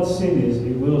thing about sin is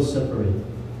it will separate.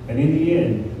 And in the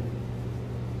end,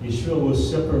 Yeshua will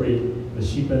separate the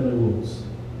sheep and the goats.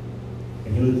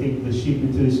 And he will take the sheep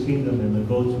into his kingdom and the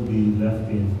goats will be left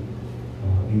in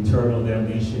eternal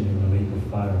damnation in the lake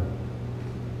of fire.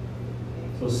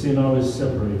 So sin always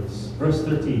separates. Verse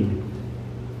 13.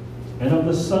 And of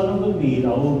the son of the maid I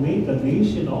will make a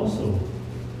nation also,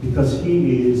 because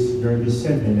he is your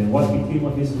descendant. And what became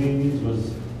of his lineage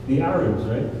was the Arabs,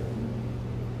 right?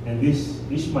 And this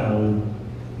Ishmael,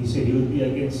 he said he would be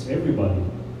against everybody,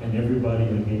 and everybody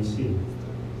against him.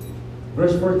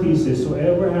 Verse 14 says, so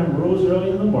Abraham rose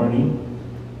early in the morning,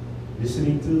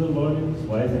 listening to the Lord and his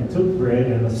wife, and took bread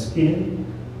and a skin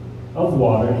of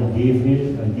water and gave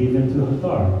them to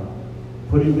Hagar,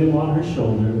 putting them on her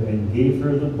shoulder, and gave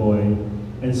her the boy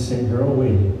and sent her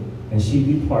away. And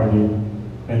she departed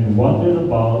and wandered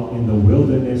about in the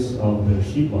wilderness of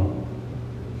Beersheba.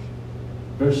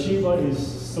 Beersheba is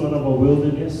sort of a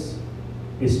wilderness.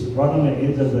 It's right on the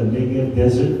edge of the Negev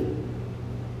desert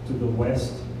to the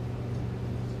west.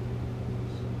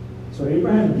 So So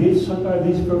Abraham gives Hagar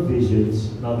these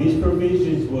provisions. Now these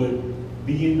provisions would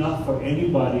be enough for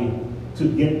anybody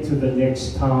to get to the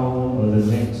next town or the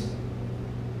next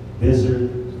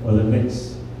desert or the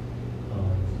next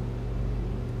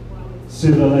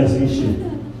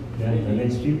civilization, yeah, the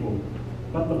next people.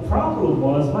 But the problem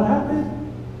was, what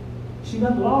happened? She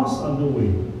got lost on the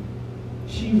way.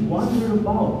 She wandered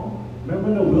about.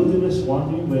 Remember the wilderness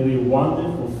wandering where they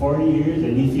wandered for 40 years?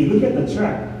 And if you look at the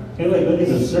track, it's like going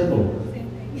in a circle.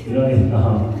 You know,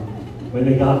 when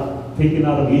they got taken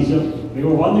out of Egypt, they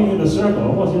were wandering in a circle,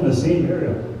 almost in the same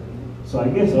area. So I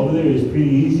guess over there it's pretty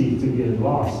easy to get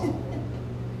lost.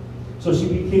 So she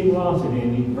became lost, and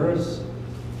in verse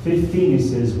 15 it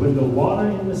says, when the water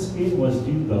in the skin was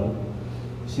used up,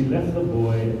 she left the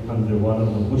boy under one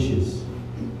of the bushes.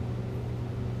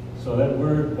 So that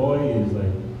word boy is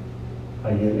like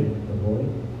Hayele, the boy.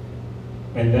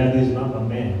 And that is not a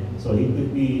man. So he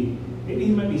could be, maybe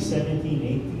he might be 17,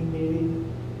 18 maybe,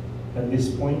 at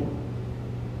this point.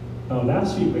 Now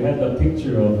last week we had the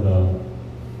picture of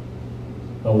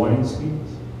the wineskins.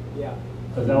 Yeah.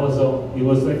 Because that was it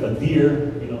was like a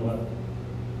deer, you know what?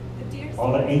 The deer.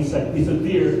 All the insect, it's a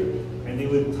deer, and they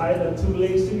would tie the two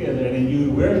legs together, and then you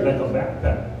would wear it like a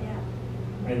backpack.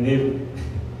 Yeah. And they,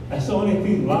 that's the only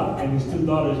thing Lot and his two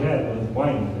daughters had was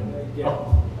wine. Yeah.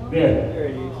 Oh, there. There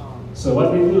it is. So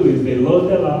what they do is they load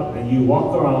that up, and you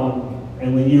walk around,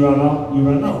 and when you run out, you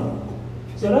run out.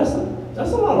 So that's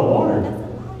a lot of water. That's a lot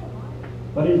of water.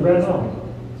 But it ran out.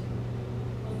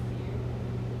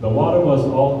 The water was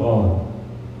all gone.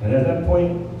 And at that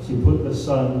point, she put the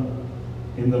son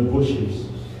in the bushes.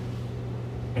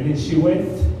 And then she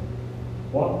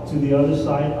walked to the other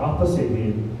side opposite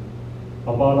him,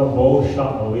 about a bow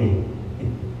shot away.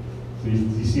 So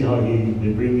you see how they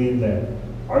bring in that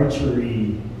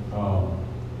archery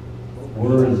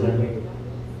words there.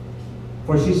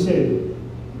 For she said,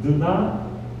 do not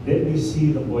let me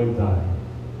see the boy die.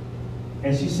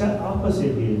 And she sat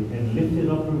opposite him and lifted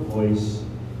up her voice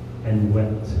and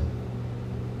wept.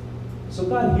 So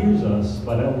God hears us,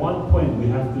 but at one point we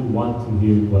have to want to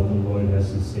hear what the Lord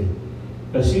has to say.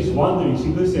 Because she's wondering,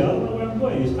 she could say, I don't know where I'm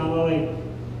going. It's kind of like,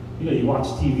 you know, you watch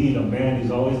TV, the man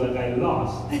is always like, I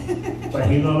lost. But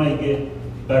he don't like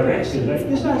get directions, right?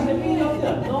 This guy's like, me up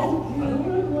there. No, I know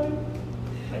where I'm going.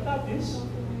 I got this.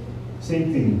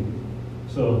 Same thing.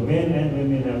 So men and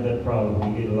women have that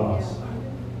problem. We get lost.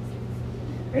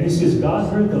 And it says,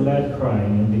 God heard the lad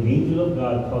crying, and the angel of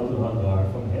God called to Hagar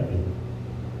from heaven.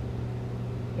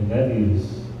 And that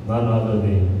is none other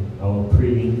than our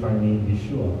pre-incarnate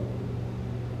Yeshua.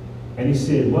 And he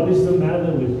said, what is the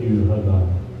matter with you, Hagar?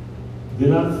 Do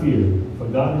not fear, for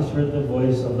God has heard the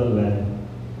voice of the lad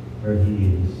where he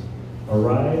is.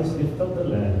 Arise, lift up the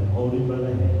lad, and hold him by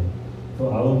the hand,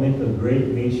 for I will make a great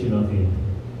nation of him.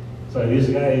 So this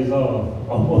guy is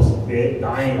almost dead,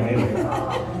 dying.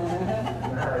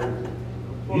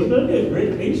 He's going to be a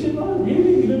great nation, man.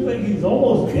 Really? He looks like he's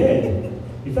almost dead.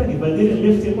 In fact, if I didn't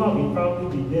lift him up, he'd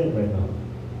probably be dead right now.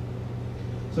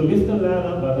 So lift the lad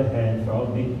up by the hand, for I'll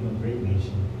make him a great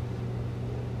nation.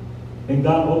 And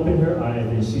God opened her eyes,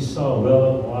 and she saw a well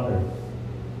of water.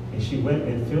 And she went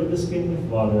and filled the skin with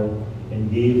water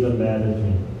and gave the lad a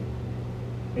drink.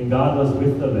 And God was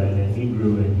with the lad, and he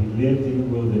grew, and he lived in the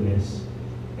wilderness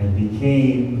and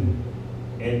became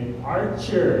an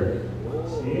archer.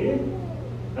 See?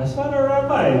 That's why the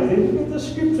rabbis, they look at the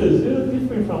scriptures, they're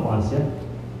different from us, yeah?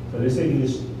 So they say he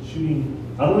was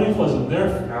shooting, I don't know if it was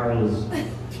Nerf arrows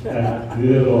at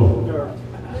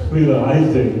little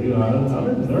Isaac, you know, I don't know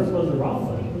if Nerf was around,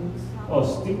 but,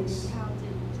 oh, sticks.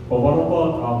 But what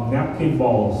about napkin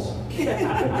balls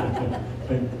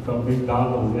from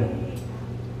McDonald's?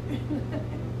 Yeah?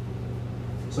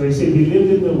 So he said he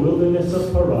lived in the wilderness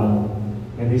of Paran,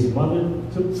 and his mother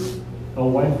took a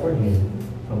wife for him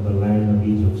from the land of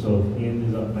Egypt. So he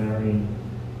ended up marrying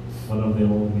one of their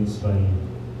own Mitzrayim.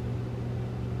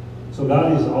 So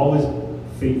God is always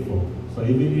faithful. So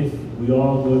even if we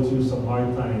all go through some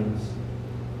hard times,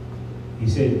 he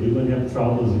said we're going to have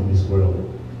troubles in this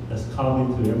world. That's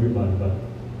common to everybody, but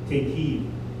take heed.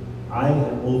 I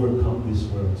have overcome this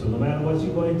world. So no matter what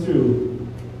you're going through,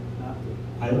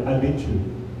 I've been through.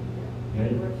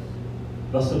 Right?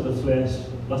 Lust of the flesh,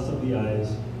 lust of the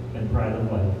eyes, and pride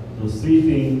of life. Those three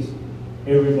things,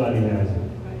 everybody has it.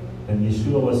 And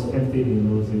Yeshua was tempted in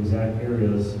those exact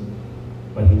areas,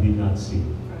 but he did not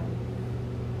sin.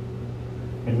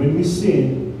 And when we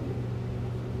sin,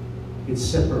 it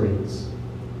separates.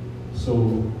 So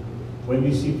when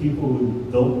we see people who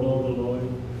don't know the Lord,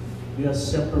 they are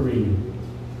separated.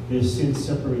 Their sin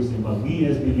separates them. But we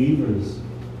as believers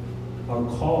are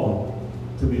called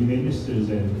to be ministers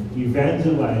and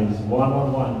evangelize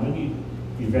one-on-one. When you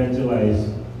evangelize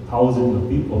thousands of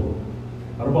people,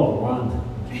 what about one?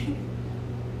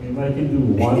 Anybody can do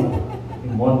one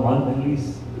in 1 month at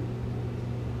least?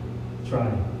 Try.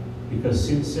 Because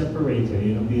sin separates and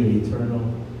it'll be an eternal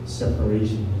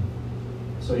separation.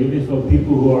 So even for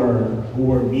people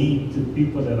who are mean to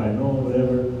people that I know,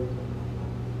 whatever,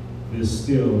 there's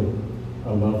still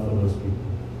a love for those people.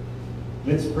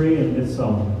 Let's pray and let's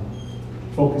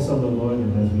focus on the Lord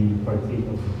and as we partake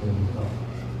of the Holy Cup.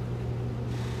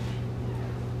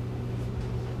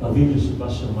 Lord, we just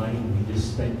bless your mind. We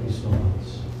just thank you so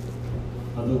much.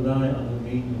 Adonai,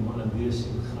 Adonai, yung mga Diyos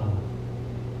ka.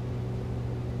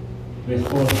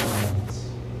 Before hearts.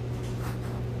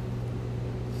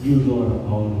 You, Lord,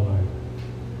 our Lord.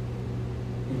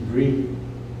 And great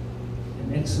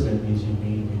and excellent is your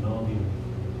name in all the earth.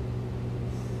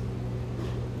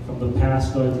 From the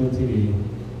past, Lord, to today,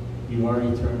 you are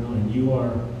eternal and you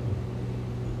are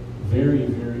very,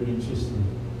 very interested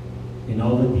in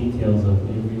all the details of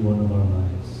every one of our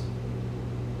lives.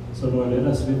 So, Lord, let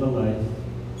us live a life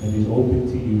that is open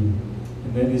to you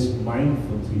and that is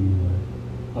mindful to you,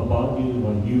 Lord, about you,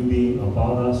 about you being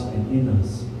about us and in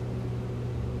us.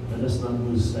 Let us not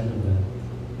lose sight of that.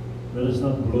 Let us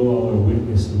not blow our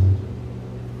witness, Lord,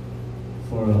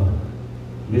 for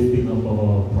lifting up of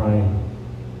our pride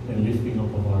and lifting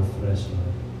up of our flesh,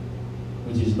 Lord,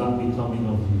 which is not becoming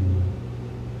of you, Lord.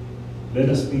 Let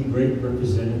us be great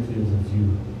representatives of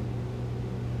you.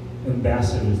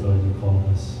 Ambassadors, Lord, you call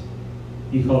us.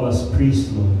 You call us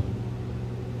priests, Lord.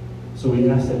 So we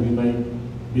ask that we might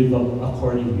live up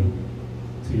accordingly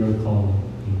to your calling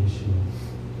in Yeshua.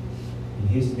 In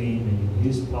his name and in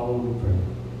his power we pray.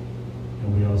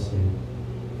 And we all say,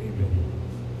 Amen.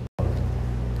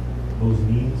 Those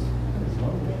needs.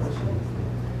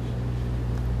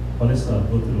 Well, let's go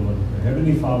to the Lord in prayer.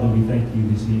 Heavenly Father, we thank you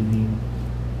this evening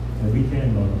that we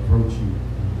can, Lord, approach you.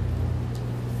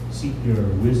 Seek your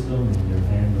wisdom and your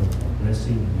hand of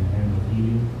blessing and your hand of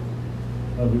healing.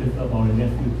 Lord, we lift up our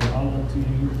nephew to Allah to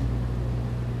you.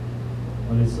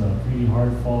 Lord, it's a pretty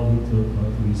hard fall he took,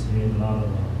 Lord, to his head, a lot of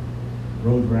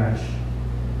road rash.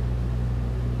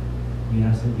 We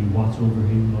ask that you watch over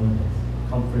him, Lord,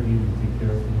 comfort him and take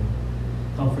care of him.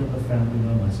 Comfort the family,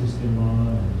 Lord, my sister-in-law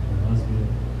and her husband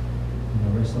and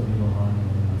the rest of the Lohan,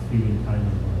 and are feeling kind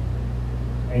of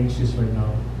anxious right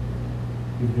now.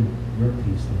 Give them your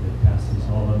peace, Lord, that passes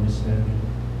all understanding.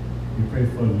 We pray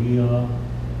for Leah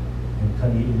and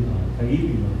Kaili,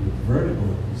 Lord, with vertigo.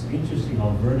 It's interesting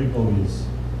how vertigo is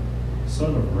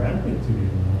sort of rampant today.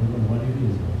 I don't know what it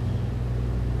is, Lord.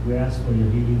 We ask for your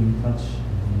healing touch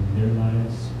in their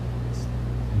lives.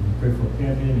 And we pray for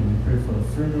Kevin and we pray for the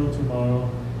funeral tomorrow,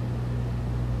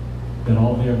 that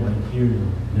all there might hear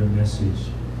your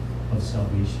message of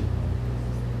salvation,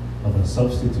 of a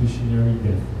substitutionary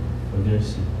death for their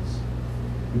sins.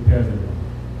 Prepare them, Lord.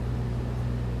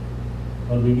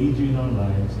 But we need you in our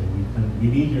lives, and we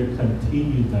need your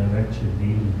continued direction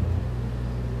daily,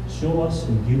 Lord. Show us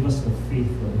and give us the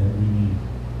faith, Lord, that we need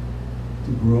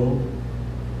to grow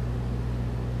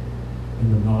in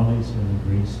the knowledge and the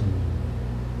grace of you.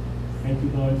 Thank you,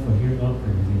 Lord, for hearing our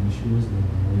prayers in Yeshua's name.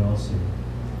 And we all say,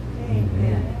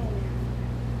 Amen.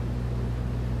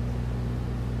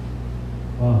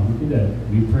 Wow, look at that.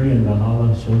 We pray and the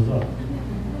Allah shows up.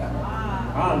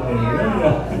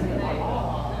 Hallelujah.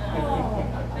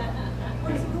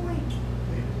 Where's he going?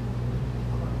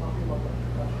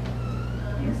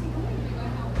 Where's he going?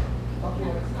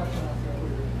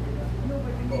 No,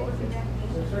 but you know, wasn't that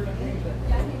There's certain things that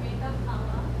Yeah, he made them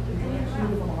Allah. you can see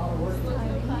from a lot of work. It's supposed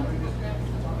to be class.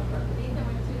 It's on the record. These are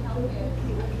to help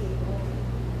you. okay.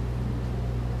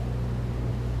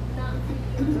 Not for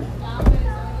you. Always,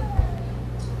 always.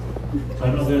 I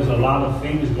know there's a lot of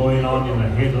things going on in the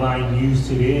headline news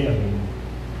today. I mean,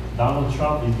 Donald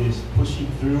Trump is just pushing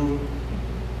through,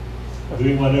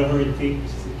 doing whatever it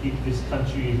takes to keep this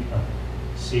country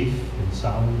safe and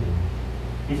sound. And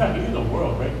in fact, even the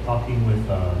world, right? Talking with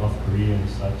North Korea and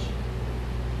such.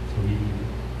 So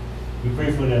we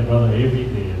pray for that brother every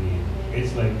day. I mean,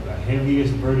 it's like the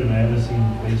heaviest burden I ever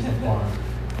seen placed upon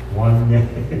one man.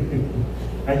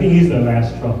 I think he's the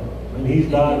last Trump. When he's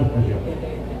done,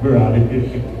 we're out of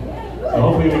here. So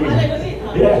hopefully we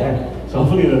can, yeah. So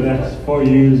hopefully the next 4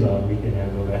 years we can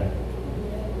handle that.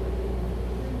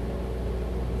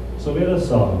 So let us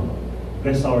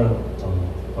bless our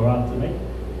Torah tonight.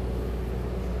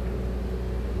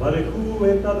 Barechu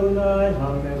et Adonai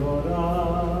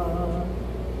HaMevorah.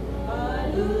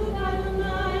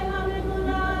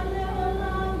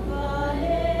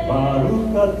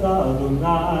 Baruch atah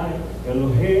Adonai,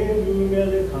 Eloheinu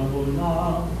melech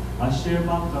haolam, asher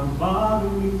bakam banu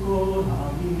mikol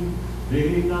ha'amim,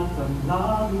 ve'natan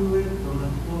lanu et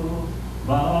torato.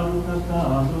 Baruch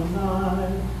atah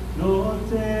Adonai,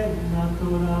 noten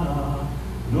haTorah,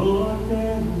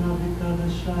 noten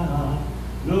ha'v'kadashah,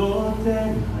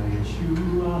 noten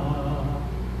ha'yeshua.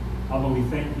 Abba, we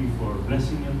thank you for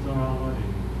blessing your Torah, Lord,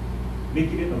 and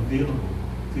making it available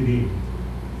today,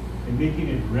 and making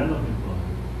it relevant, Lord,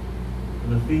 for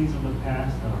the things of the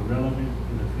past that are relevant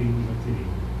to the things of today.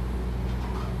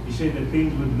 You said that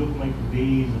things would look like the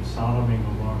days of Sodom and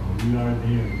Gomorrah. We are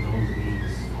there in those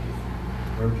days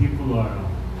where people are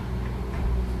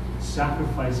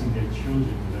sacrificing their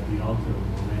children at the altar of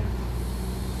Molech.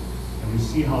 And we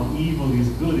see how evil is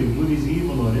good and good is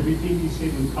evil, Lord. Everything you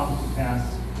said would come to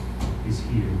pass is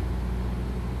here.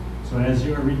 So as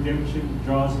your redemption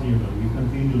draws near, Lord, we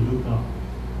continue to look up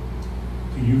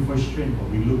to you for strength, but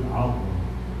we look outward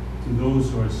to those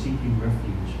who are seeking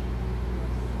refuge.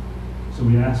 So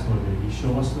we ask, Lord, that you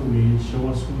show us the way, show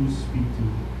us who to speak to,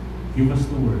 give us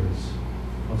the words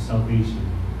of salvation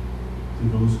to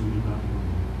those who do not know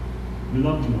you. We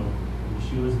love you, Lord. In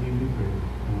Yeshua's name we pray,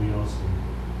 and we all say,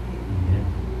 Amen.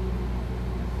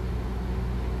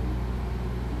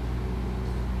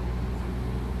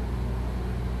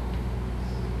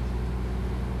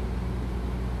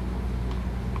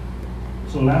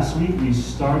 So last week we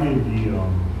started the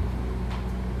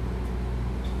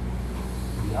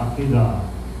Akedah,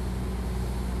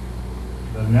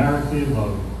 the narrative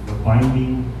of the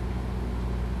binding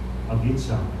of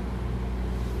Yitzhak.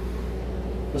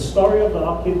 The story of the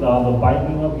Akedah, the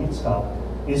binding of Yitzhak,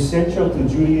 is central to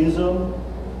Judaism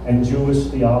and Jewish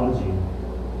theology.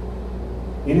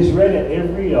 It is read at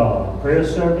every prayer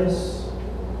service,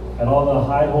 at all the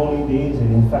high holy days,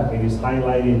 and in fact it is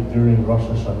highlighted during Rosh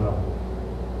Hashanah.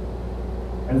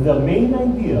 And the main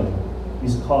idea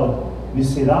is called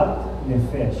Mesirat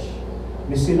Nefesh.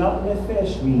 Mesirat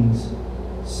Nefesh means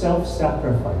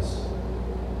self-sacrifice,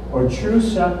 or true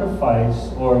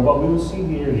sacrifice, or what we will see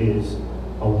here is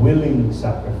a willing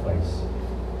sacrifice.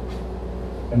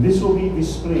 And this will be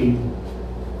displayed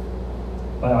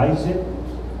by Isaac,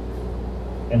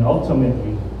 and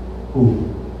ultimately, who?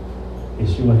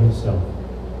 Yeshua himself.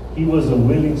 He was a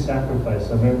willing sacrifice.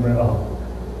 I remember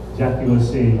Jackie was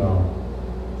saying,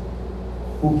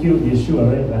 who killed Yeshua,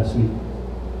 right, last week?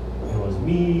 It was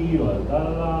me, or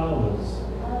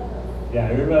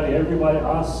everybody,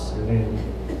 us, and then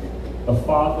the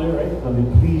Father, right? And they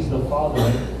pleased the Father,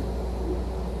 right?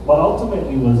 But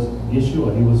ultimately it was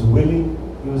Yeshua. He was willing,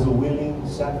 he was a willing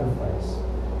sacrifice.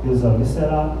 He was a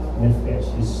Mesirat Nefesh.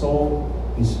 His soul,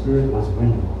 his spirit was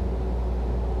willing.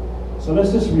 So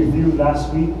let's just review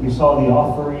last week. We saw the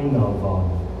offering of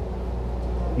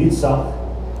Yitzhak.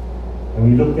 And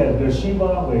we looked at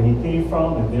Beersheba, where he came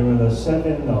from, and there were the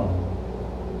seven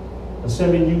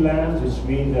ewe lambs which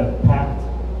made a pact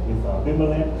with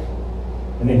Abimelech.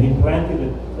 And then he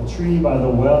planted a tree by the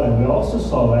well, and we also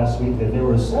saw last week that there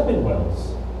were 7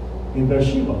 wells in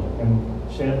Beersheba, and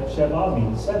Sheva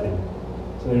means 7.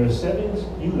 So there are 7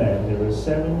 ewe lambs, there were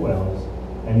 7 wells,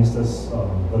 and it's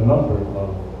the number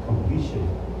of completion.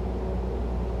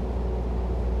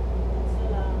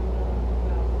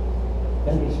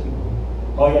 Let me speak.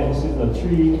 Oh yeah, this is the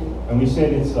tree, and we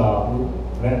said it's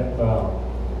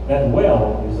that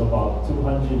well is about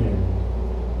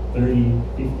 230,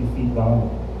 50 feet long.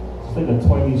 It's like a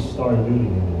 20-story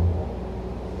building in there.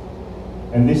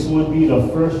 And this would be the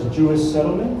first Jewish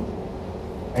settlement.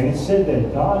 And it said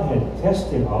that God had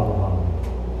tested Abraham.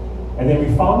 And then we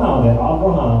found out that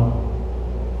Abraham,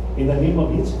 in the name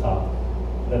of Yitzchak,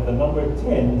 that the number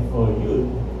 10 for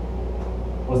Yud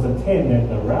was the 10 that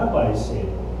the rabbi said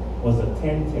was the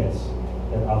 10 tests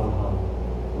that Abraham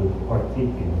would partake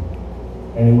in.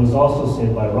 And it was also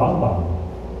said by Rambam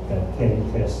that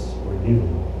 10 tests were given.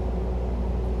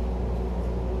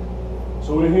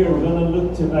 So we're here, we're going to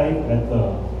look tonight at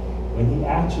when he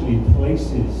actually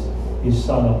places his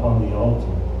son upon the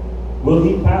altar. Will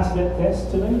he pass that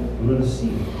test tonight? We're going to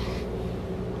see.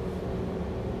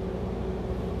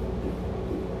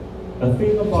 The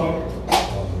thing about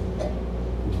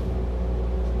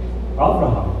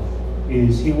Abraham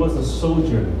is he was a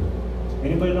sojourner.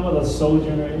 Anybody know what a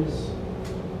sojourner is?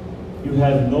 You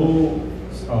have no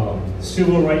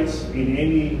civil rights in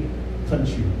any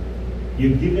country.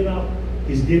 He's given up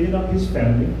his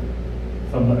family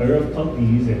from the Ur of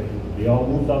Chaldees, and they all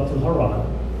moved up to Haran.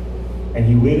 And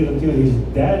he waited until his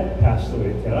dad passed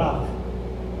away, Terach,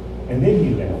 and then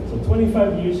he left. So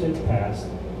 25 years had passed,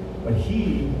 but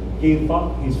he gave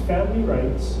up his family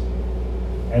rights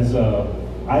as an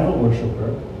idol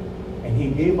worshiper, and he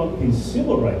gave up his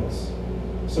civil rights.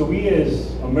 So we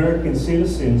as American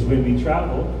citizens, when we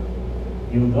travel,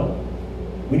 Hilda,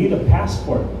 we need a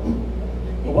passport.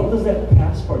 But what does that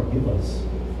passport give us?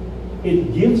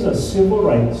 It gives us civil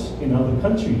rights in other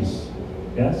countries.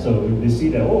 Yeah, so they see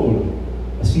that, oh,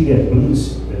 I see that blue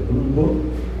book.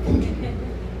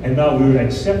 And now we're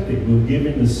accepted. We're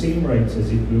given the same rights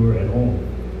as if we were at home.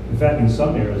 In fact, in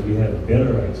some areas, we have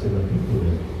better rights than the people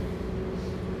there.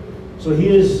 So he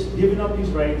has given up his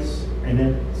rights, and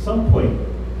at some point,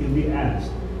 he'll be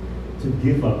asked to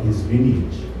give up his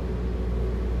lineage.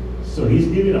 So he's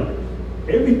giving up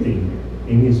everything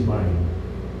in his mind.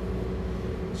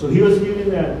 So he was given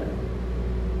that,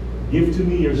 give to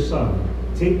me your son.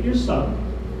 Take your son,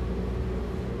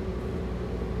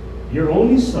 your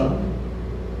only son,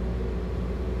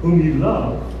 whom you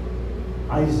love,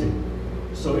 Isaac.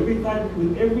 So every time,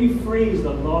 with every phrase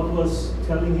the Lord was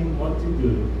telling him what to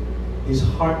do, his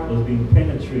heart was being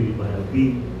penetrated by a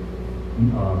big,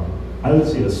 I would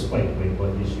say a spike, like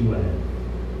what Yeshua had.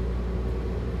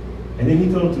 And then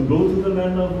he told him to go to the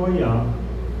land of Moriah,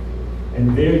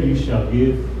 and there you shall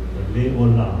give the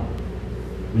le'olah,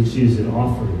 which is an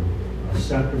offering, a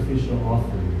sacrificial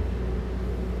offering.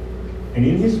 And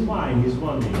in his mind, he's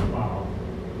wondering, wow,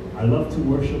 I love to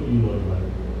worship you, Lord, but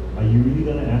are you really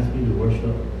going to ask me to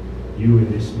worship you in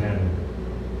this manner?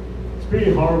 It's a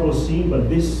pretty horrible scene, but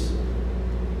this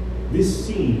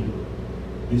scene,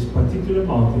 this particular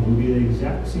mountain, will be the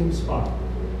exact same spot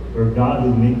where God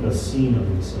will make a scene of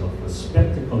himself, a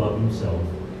spectacle of himself,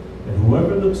 and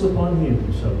whoever looks upon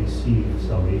him shall receive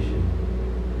salvation.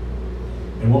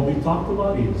 And what we talked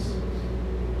about is,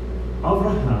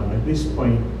 Abraham at this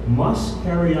point must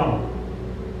carry out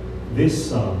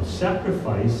this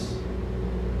sacrifice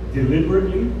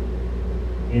deliberately,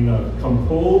 in a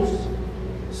composed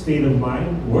state of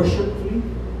mind, worshipfully.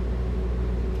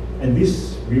 And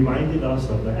this reminded us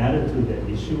of the attitude that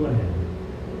Yeshua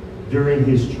had during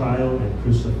his trial and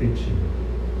crucifixion.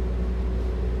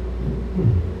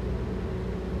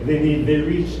 And then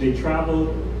they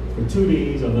traveled for 2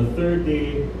 days. On the third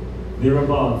day, they were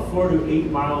about 4 to 8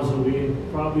 miles away,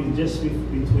 probably just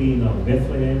between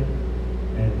Bethlehem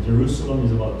and Jerusalem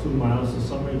is about 2 miles, so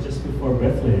somewhere just before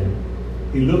Bethlehem.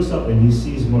 He looks up and he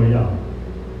sees Moriah.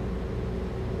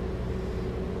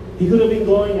 He could have been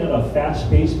going at a fast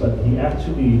pace, but he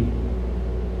actually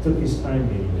took his time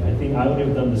getting there. I think I would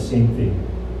have done the same thing,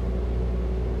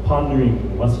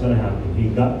 pondering what's going to happen. He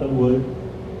got the wood,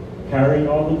 carrying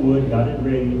all the wood, got it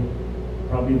ready,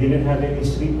 probably didn't have any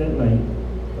sleep that night,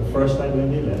 the first time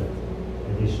when they left,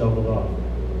 and he shoveled off.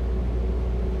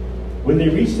 When they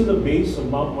reached to the base of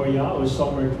Mount Moriah, or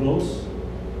somewhere close,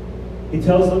 he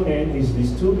tells the men,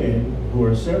 these 2 men, who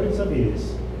are servants of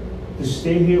his, to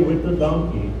stay here with the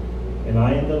donkey, and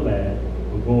I and the lad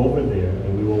will go over there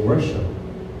and we will worship,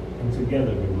 and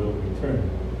together we will return.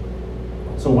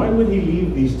 So why would he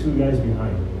leave these 2 guys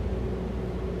behind?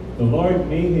 The Lord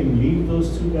made him leave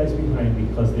those 2 guys behind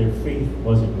because their faith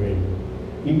wasn't ready.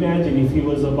 Imagine if he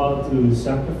was about to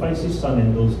sacrifice his son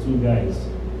and those 2 guys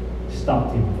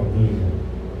stopped him from doing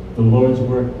that. The Lord's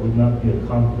work would not be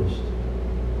accomplished.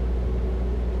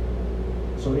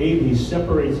 So Abe, he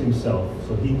separates himself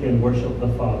so he can worship the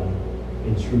Father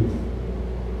in truth.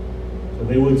 So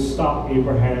they would stop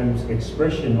Abraham's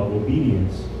expression of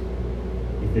obedience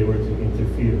if they were to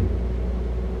interfere.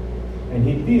 And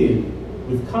he did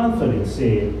with confidence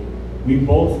say, we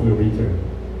both will return.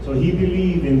 So he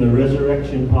believed in the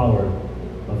resurrection power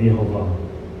of Yehovah.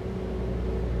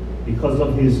 Because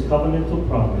of his covenantal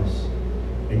promise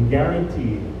and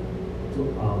guaranteed to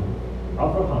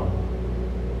Abraham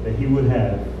that he would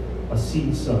have a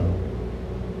seed son.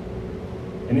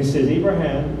 And it says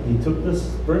Abraham, he took this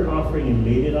burnt offering and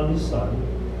laid it on his son.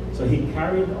 So he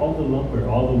carried all the lumber,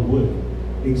 all the wood,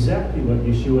 exactly what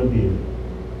Yeshua did.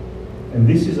 And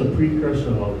this is a precursor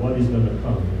of what is going to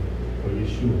come for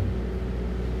Yeshua.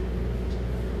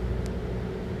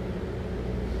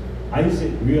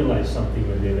 Isaac realized something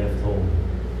when they left home.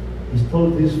 He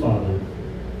told his father,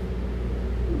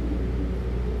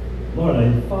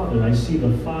 Lord, Father, I see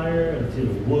the fire, I see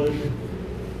the wood,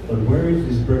 but where is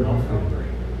this burnt offering?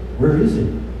 Where is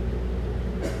it?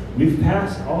 We've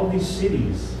passed all these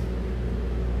cities,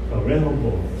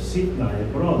 Rehoboth, Sitna,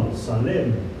 Hebron,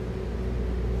 Salem,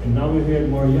 and now we're here at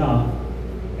Moriah,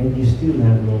 and you still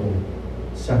have no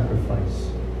sacrifice.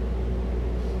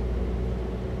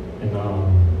 And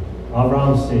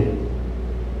Abraham said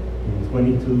in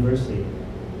 22 verse 8,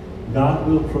 God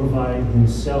will provide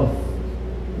himself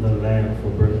the lamb for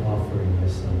burnt offering, my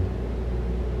son.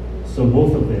 So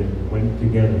both of them went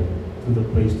together to the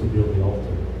place to build the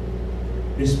altar.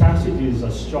 This passage is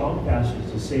a strong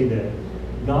passage to say that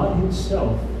God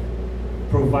himself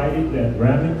provided that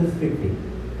ram in the thicket,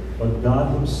 but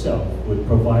God himself would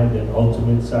provide that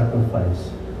ultimate sacrifice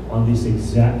on this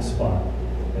exact spot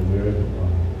that we're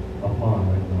upon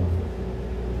right now.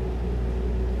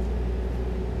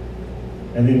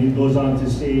 And then it goes on to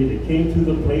say they came to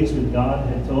the place that God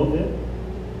had told them.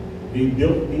 They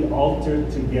built the altar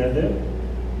together.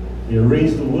 They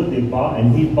raised the wood, they bound,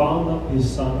 and he bound up his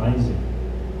son Isaac.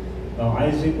 Now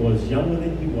Isaac was younger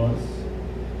than he was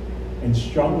and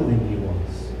stronger than he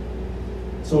was.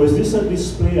 So is this a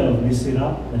display of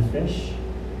Mesirat Nefesh?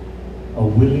 A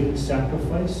willing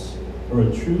sacrifice or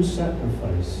a true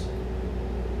sacrifice?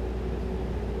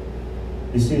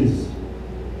 This is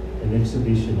an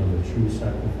exhibition of a true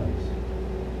sacrifice.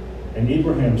 And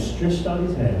Abraham stretched out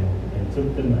his hand and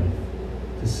took the knife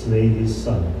to slay his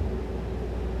son.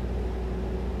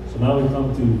 So now we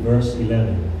come to verse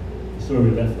 11. This is where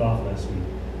we left off last week.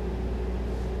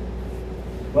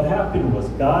 What happened was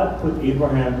God was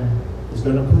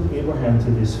going to put Abraham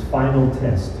to this final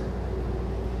test.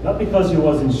 Not because he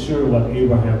wasn't sure what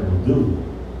Abraham would do.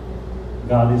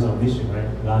 God is omniscient,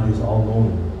 right? God is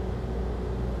all-knowing.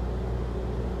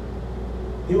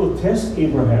 He will test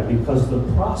Abraham because the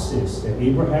process that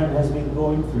Abraham has been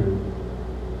going through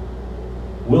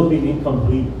will be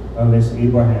incomplete unless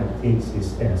Abraham takes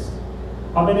his test.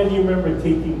 How many of you remember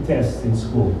taking tests in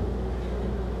school?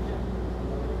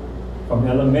 From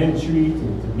elementary to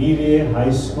intermediate,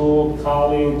 high school,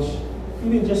 college,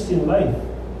 even just in life.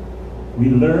 We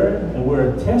learn and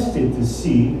we're tested to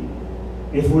see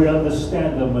if we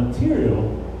understand the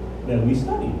material that we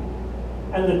study.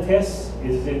 And the test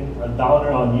isn't a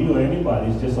downer on you or anybody,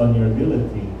 it's just on your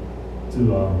ability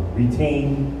to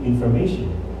retain information.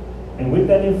 And with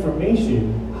that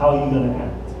information, how are you going to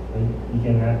act? Right? You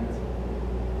can act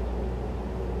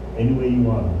any way you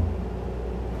want.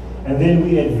 And then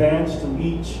we advance to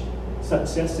each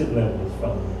successive levels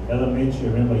from elementary.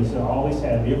 Remember, you should always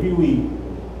have every week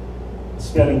a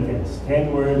spelling test,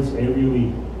 10 words every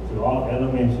week. Throughout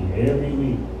elementary, every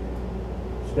week,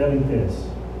 spelling test.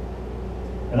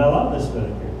 And I love the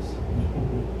spelling test.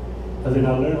 Because then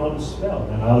I'll learn how to spell.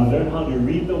 And I'll learn how to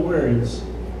read the words,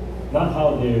 not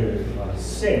how they're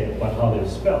said, but how they're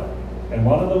spelled. And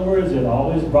one of the words that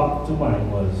always brought to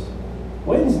mind was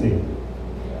Wednesday.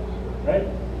 Right?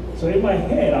 So in my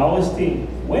head, I always think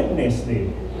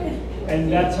Wednesday.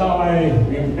 And that's how I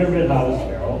remembered how to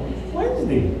spell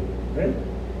Wednesday. Right?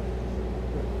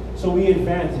 So we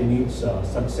advance in each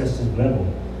successive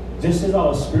level. Just as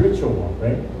our spiritual walk,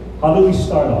 right? How do we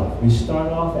start off? We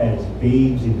start off as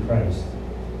babes in Christ.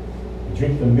 We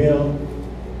drink the milk,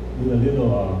 do a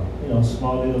little,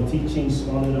 small little teaching,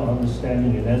 small little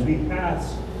understanding. And as we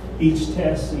pass each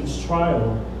test, each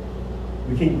trial,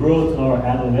 we can grow to our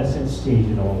adolescent stage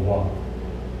in our walk,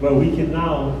 where we can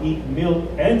now eat milk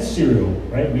and cereal,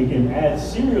 right? We can add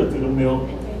cereal to the milk,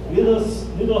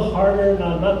 little harder,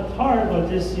 not hard, but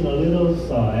just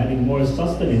adding more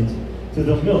sustenance to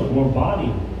the milk, more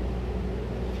body.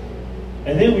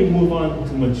 And then we move on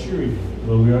to maturity,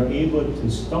 where we are able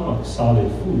to stomach solid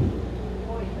food.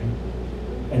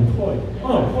 And poi.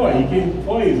 Oh,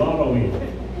 poi is all the way.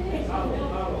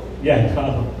 Yeah,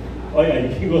 kalo. Oh yeah,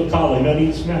 you can go kalo, you gotta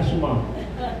eat smash them up.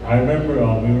 I remember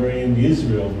we were in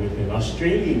Israel with an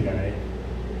Australian guy,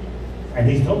 and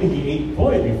he told me he ate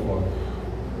poi before.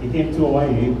 He came to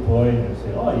Hawaii, he ate poi, and I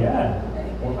said, oh yeah.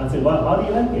 I said, well, how do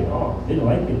you like it? Oh, didn't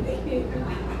like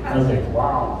it. I was like,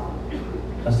 wow.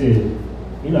 I said,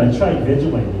 I tried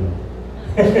Vegemite,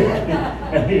 I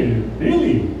said,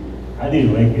 really? I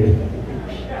didn't like it.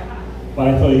 But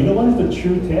I thought, what is the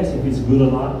true test if it's good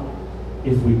or not?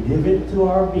 If we give it to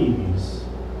our babies,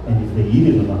 and if they eat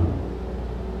it or not.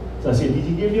 So I said, did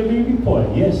you give your baby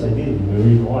poi? Yes, I did. We were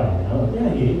in Hawaii. Yeah,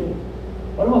 he ate it.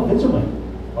 What about Vegemite?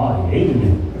 Oh, he hated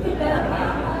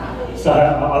it. So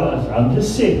I'm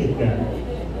just saying that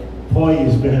poi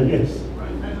is better than this.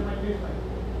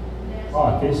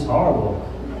 Oh, it tastes horrible.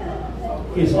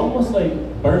 It's almost like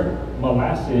burnt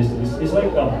molasses. It's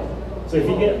like so if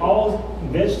you get all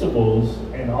vegetables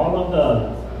and all of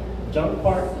the junk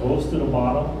part goes to the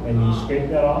bottom and you scrape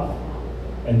that off,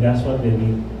 and that's what they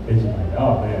need Vegemite.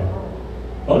 Oh man.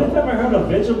 The only time I heard of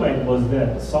Vegemite was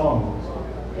that song.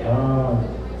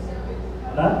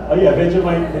 Oh yeah,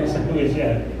 Vegemite in English,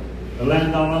 yeah. The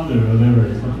Land Down Under or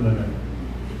whatever, something like that.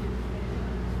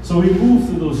 So we move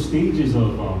through those stages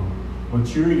of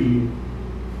maturity,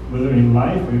 whether in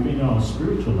life or even in our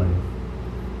spiritual life.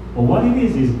 But what it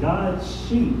is God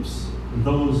shapes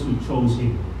those who chose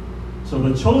Him. So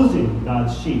the chosen, God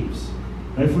shapes.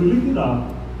 Now if we look it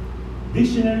up,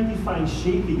 Dictionary defines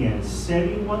shaping as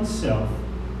setting oneself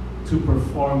to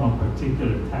perform a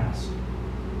particular task.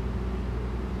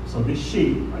 So this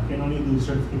shape, I can only do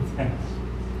certain tasks.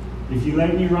 If you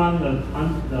let me run the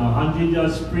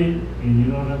 100-yard sprint, and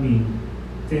you know what I mean,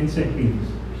 10 seconds,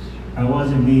 I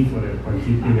wasn't made for that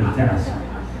particular task.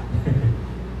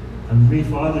 I'm made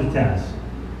for other tasks.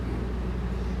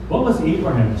 What was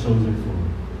Abraham chosen for?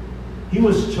 He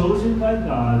was chosen by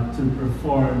God to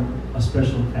perform a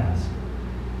special task.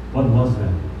 What was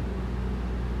that?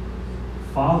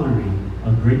 Fathering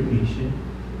a great nation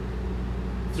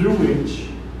through which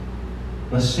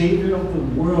the Savior of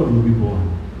the world will be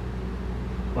born.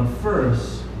 But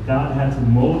first, God had to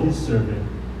mold his servant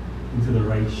into the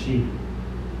right shape.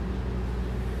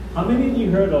 How many of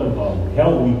you heard of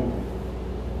Hell Week?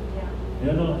 Yeah.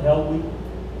 You know Hell Week?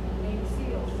 Navy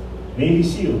SEALs. Navy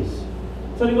SEALs.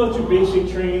 So they go through basic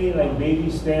training, like baby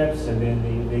steps, and then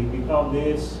they become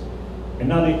this. And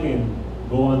now they can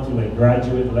go on to like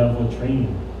graduate level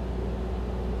training.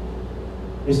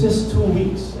 It's just 2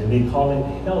 weeks, and they call it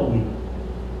Hell Week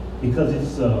because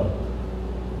it's a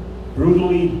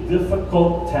brutally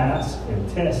difficult task and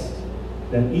test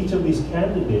that each of these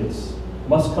candidates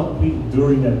must complete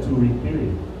during that 2-week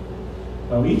period.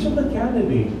 Now, each of the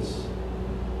candidates,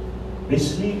 they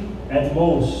sleep at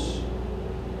most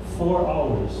 4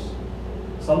 hours.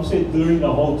 Some say during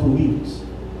the whole 2 weeks,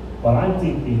 but I'm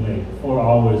thinking like 4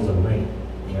 hours a night,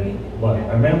 right? But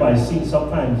I remember I see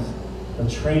sometimes the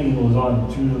training goes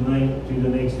on through the night, through the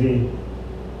next day.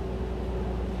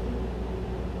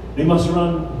 They must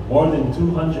run more than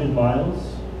 200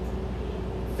 miles,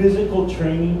 physical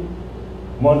training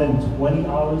more than 20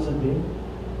 hours a day.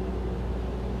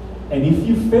 And if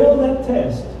you fail that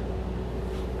test,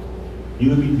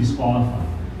 you will be disqualified.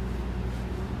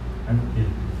 How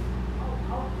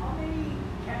many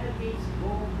candidates go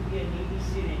to be a Navy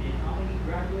SEAL and how many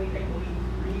graduate? Like only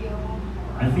 3 of them?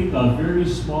 I think a very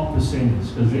small percentage,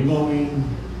 because they go in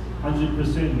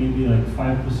 100%, maybe like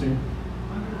 5%.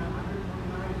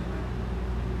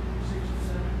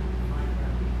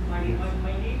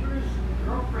 My neighbor's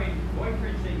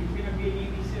boyfriend said he's going to be a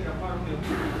Navy SEAL.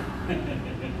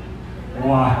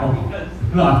 Wow. Because,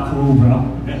 Not cool, bro.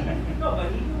 no,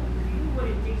 but he knew what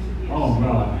it takes to be a Oh, SEAL,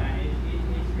 bro. man.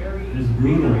 It's very... It's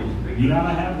brutal. rigorous. You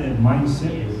gotta have that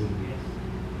mindset. Yes, yes.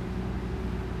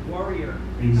 Warrior.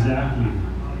 Exactly.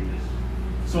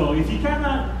 So if you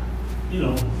cannot,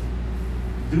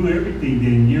 do everything,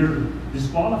 then you're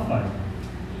disqualified.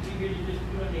 You figure you just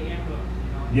put on the emblem,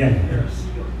 Yeah. You're a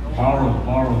SEAL. No,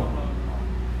 Borrow.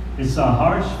 It's a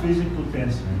harsh physical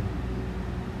test, man.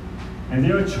 And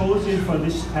they were chosen for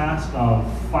this task of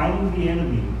fighting the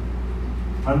enemy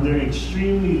under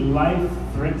extremely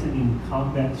life-threatening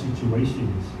combat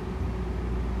situations.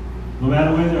 No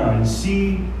matter whether they're in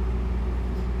sea,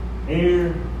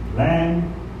 air, land.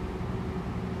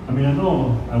 I mean, I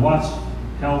know I watch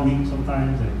Hell Week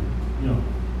sometimes, and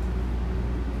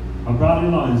my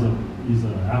brother-in-law is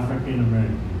an African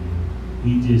American.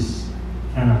 He just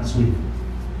cannot swim.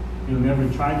 He'll never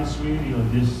try to swim. He'll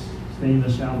just stay in the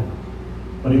shallow.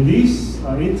 But in these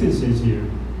instances here,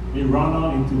 they run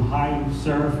out into high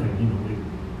surf,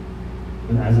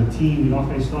 and as a team, we all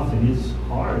face stuff, and it's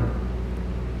hard.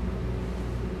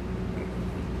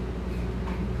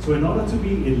 So in order to be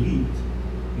elite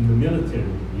in the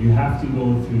military, you have to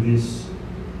go through this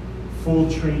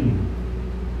full training.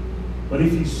 But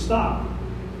if you stop,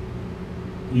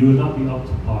 you will not be up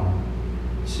to par.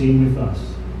 Same with us.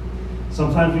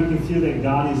 Sometimes we can feel that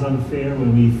God is unfair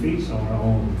when we face our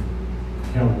own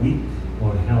Hell Week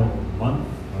or Hell Month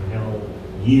or Hell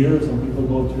Year. Some people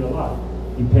go through a lot,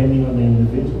 depending on the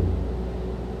individual.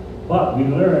 But we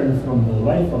learn from the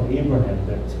life of Abraham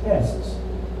that tests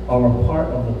are a part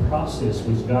of the process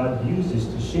which God uses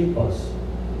to shape us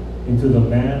into the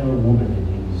man or woman that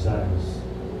He desires.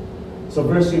 So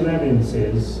verse 11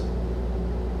 says,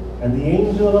 "And the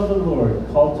angel of the Lord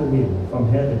called to him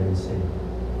from heaven and said,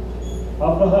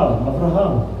 Abraham,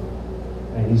 Abraham.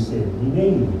 And he said,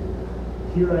 Hineni,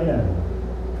 here I am."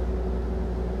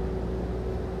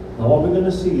 Now what we're going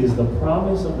to see is the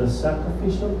promise of the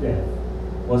sacrificial death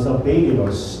was abated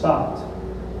or stopped.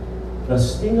 The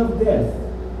sting of death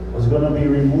was going to be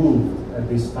removed at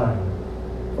this time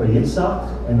for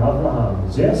Yitzhak and Abraham,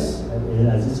 just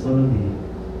as it's going to be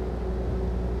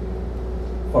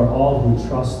for all who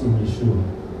trust in Yeshua.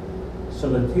 So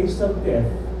the taste of death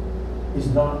is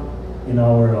not in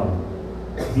our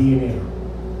DNA.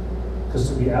 Because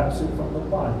to be absent from the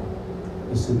body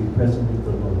is to be present with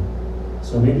the Lord.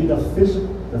 So maybe the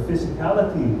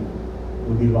physicality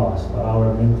will be lost, but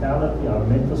our mentality, our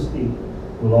mental state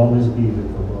will always be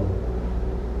with the Lord.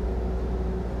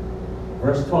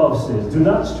 Verse 12 says, do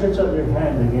not stretch out your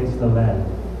hand against the lad,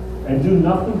 and do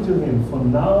nothing to him, for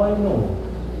now I know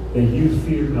that you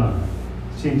fear God,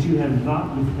 since you have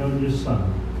not withheld your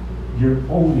son, your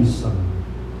only son,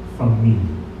 from me.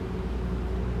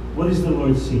 What is the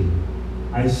Lord saying?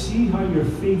 I see how your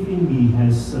faith in me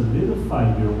has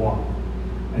solidified your walk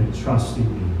and trust in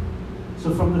me.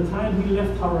 So from the time he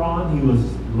left Haran, he was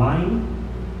lying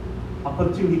up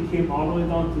until he came all the way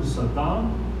down to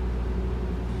Sodom.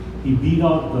 He beat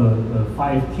out the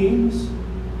 5 kings.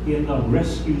 He ended up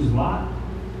rescues Lot,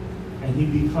 and he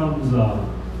becomes a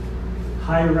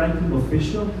high-ranking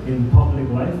official in public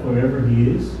life wherever he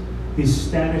is. His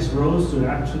status rose to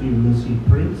actually, we'll see,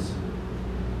 prince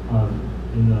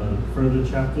in the further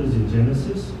chapters in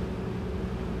Genesis.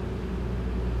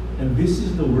 And this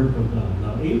is the work of God.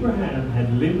 Now, Abraham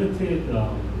had limited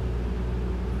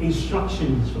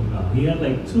instructions from God. He had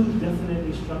like 2 definite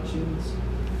instructions.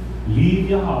 Leave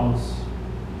your house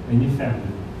and your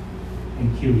family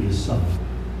and kill your son.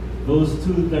 Those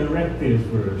 2 directives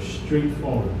were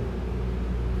straightforward.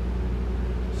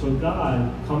 So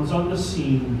God comes on the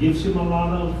scene, gives him a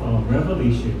lot of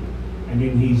revelation, and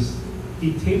then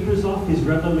he tapers off his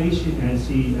revelation as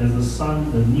the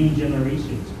son, the new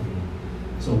generations come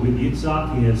in. So with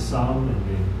Yitzhak, he has Sam, and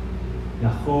then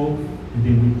Yaakov, and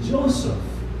then with Joseph,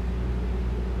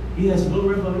 he has no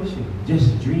revelation,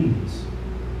 just dreams.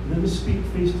 Never speak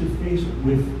face to face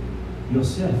with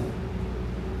Yosef.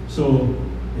 So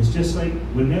it's just like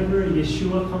whenever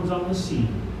Yeshua comes on the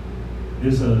scene,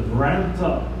 there's a ramped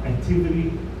up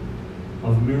activity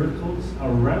of miracles, a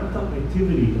ramped up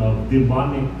activity of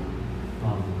demonic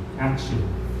action.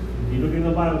 If you look in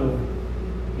the Bible,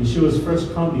 Yeshua's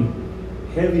first coming,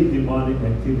 heavy demonic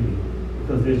activity,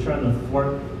 because they're trying to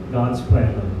thwart God's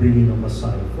plan of bringing the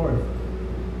Messiah forth.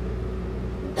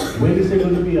 When is there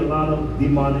going to be a lot of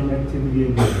demonic activity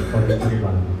again, according to the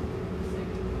Bible?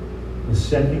 The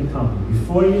second coming.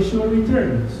 Before Yeshua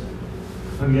returns,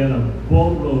 again, a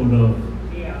boatload of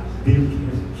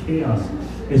chaos.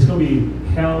 It's going to be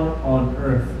hell on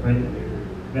earth, right?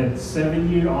 That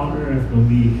 7 year on earth will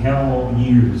be hell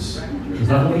years. It's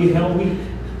not going to be hell week,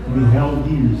 it'll be hell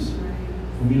years.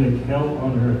 It'll be like hell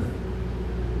on earth.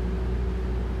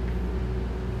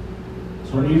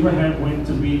 So Abraham went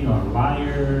to being a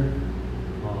liar,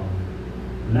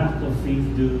 lack of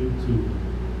faith dude, to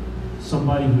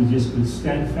somebody who just could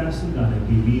stand fast in God and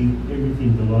believe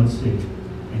everything the Lord said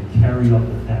and carry out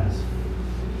the task.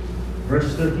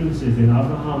 Verse 13 says, then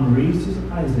Abraham raised his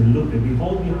eyes and looked, and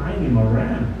behold, behind him a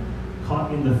ram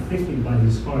caught in the thicket by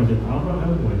his horns. And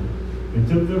Abraham went and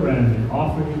took the ram and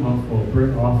offered him up for a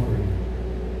burnt offering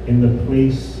in the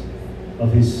place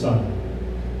of his son.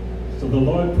 So the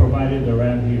Lord provided the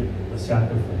ram here, the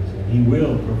sacrifice, and he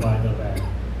will provide the ram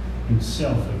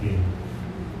himself again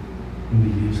in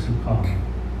the years to come.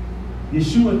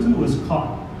 Yeshua too was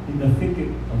caught in the thicket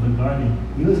of the garden.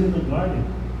 He was in the garden.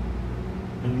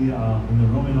 And the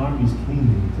Roman armies came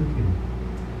and took him.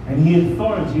 And he had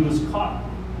thorns, he was caught.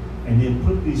 And they had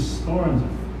put these thorns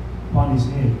upon his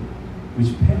head,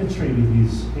 which penetrated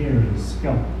his hair and his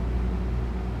scalp.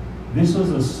 This was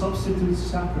a substitute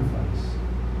sacrifice,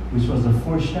 which was a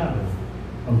foreshadow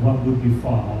of what would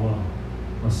befall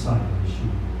our Messiah,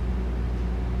 Yeshua.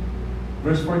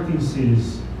 Verse 14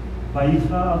 says,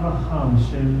 Vayikra Abraham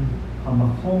Shem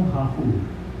Hamakom Hahu.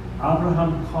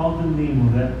 Abraham called the name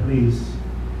of that place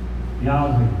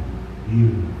Yahweh,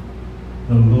 you.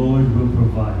 The Lord will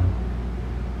provide.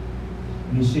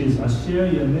 And he says, Asher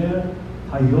Yamer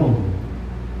Hayom.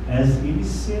 As it is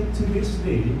said to this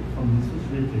day, from this was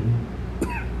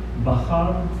written,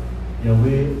 Bahar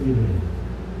Yahweh Yireh.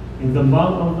 In the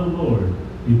mount of the Lord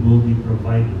it will be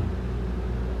provided.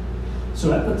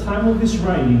 So at the time of this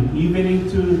writing, even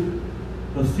into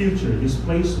the future, this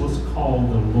place was called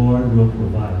the Lord will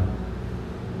provide.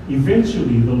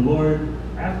 Eventually, the Lord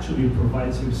actually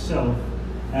provides himself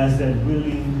as that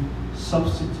willing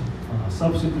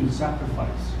substitute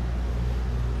sacrifice.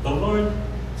 The Lord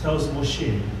tells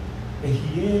Moshe,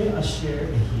 Ehyeh asher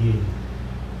ehyeh.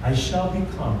 I shall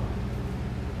become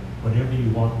whatever you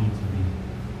want me to be.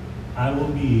 I will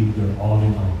be your all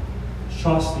in all.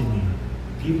 Trust in me.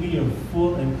 Give me your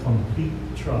full and complete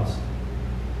trust.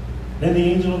 Then the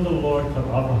angel of the Lord called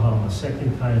Abraham a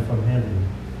second time from heaven.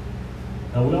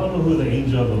 Now we all know who the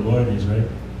angel of the Lord is, right?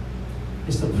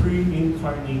 It's the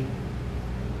pre-incarnate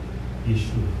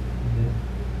Yeshua.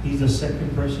 He's the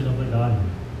second person of the Godhead.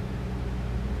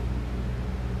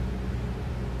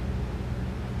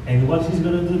 And what he's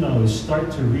going to do now is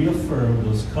start to reaffirm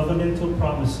those covenantal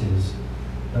promises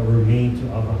that were made to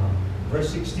Abraham.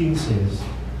 Verse 16 says,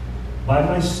 By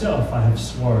myself I have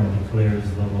sworn, declares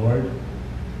the Lord,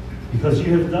 because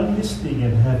you have done this thing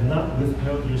and have not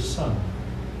withheld your son,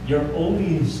 your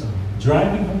only son,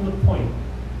 driving home the point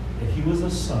that he was a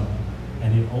son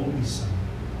and an only son.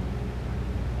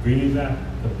 Bringing back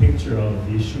the picture of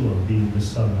Yeshua being the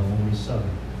son, the only son.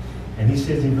 And he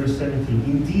says in verse 17,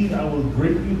 indeed, I will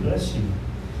greatly bless you,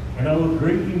 and I will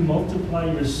greatly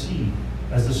multiply your seed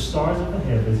as the stars of the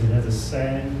heavens and as the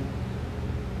sand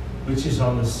which is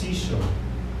on the seashore.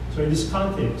 So in this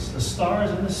context, the stars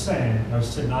and the sand are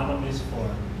synonymous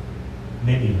for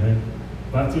many, right?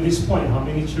 But to this point, how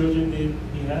many children did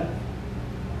he have?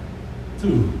 2,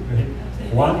 right?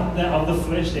 One of the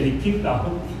flesh that he kicked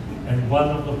out, and one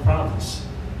of the promise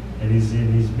that is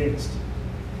in his midst.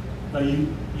 Now you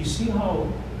see how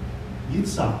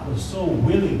Yitzhak was so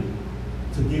willing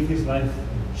to give his life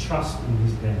and trust in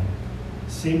his dad.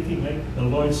 Same thing, like the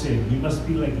Lord said, we must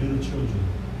be like little children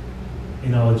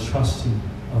in our trusting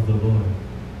of the Lord.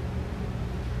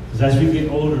 Because as we get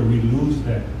older, we lose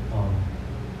that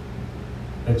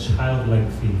childlike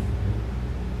faith.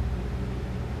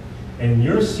 And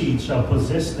your seed shall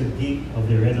possess the gate of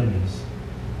their enemies.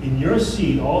 In your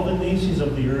seed, all the nations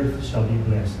of the earth shall be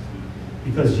blessed,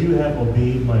 because you have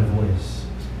obeyed my voice.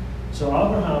 So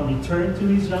Abraham returned to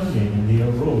his young men, and they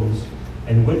arose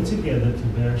and went together to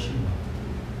Beersheba.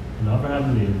 And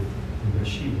Abraham lived in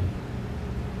Beersheba.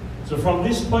 So from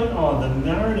this point on, the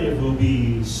narrative will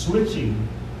be switching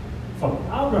from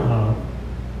Abraham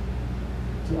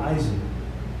to Isaac.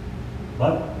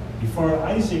 But before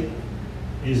Isaac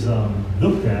is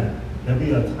looked at, there'll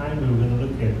be a time when we're going to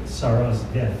look at Sarah's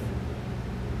death.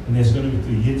 And there's going to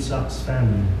be to Yitzhak's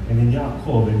family, and in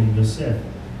Yaakov and in Yosef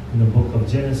in the book of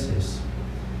Genesis.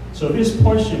 So this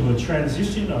portion will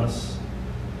transition us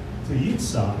to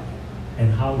Yitzhak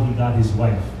and how he got his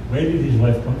wife. Where did his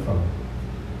wife come from?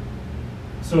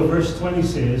 So verse 20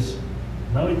 says,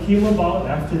 now it came about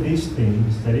after these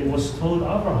things that it was told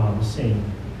Abraham, saying,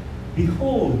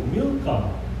 behold, Milcah.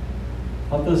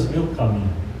 What does Milcah mean?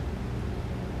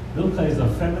 Milcah is the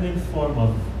feminine form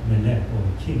of Melech,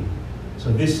 or king.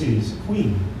 So this is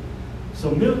queen.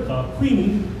 So Milcah,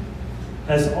 queen,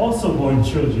 has also borne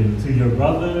children to your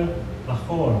brother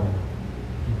Nahor.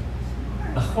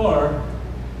 Nahor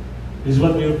is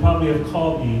what they would probably have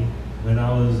called me when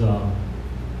I was, I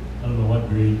don't know what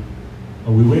grade.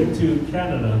 But we went to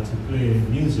Canada to play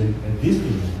music at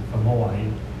Disneyland from Hawaii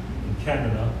in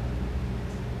Canada.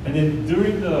 And then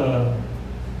during the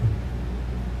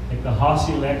House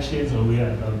elections, or we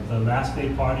had the last day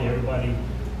party, everybody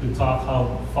could talk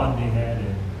how fun they had.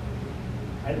 And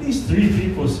at least 3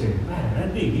 people said, man,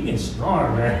 that day he gets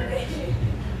strong, right?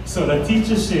 So the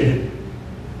teacher said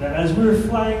that as we were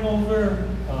flying over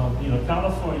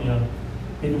California,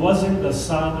 it wasn't the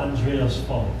San Andreas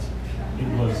fault. It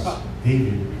was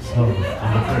David. So,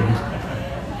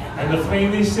 and the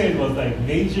thing they said was like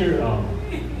major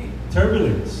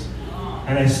turbulence.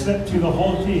 And I slept through the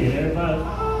whole thing, and everybody,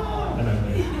 and I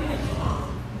went.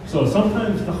 So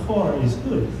sometimes the whore is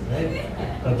good, right?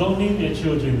 But don't name your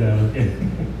children that, okay?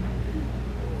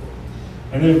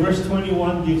 And then verse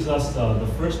 21 gives us the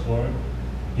firstborn,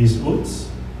 his Utz.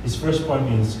 His firstborn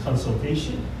means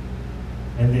consultation.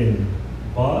 And then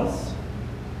Buzz,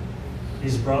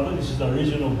 his brother, this is the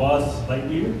original Buzz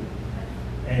Lightyear.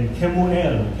 And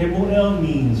Kemuel. Kemuel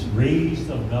means raised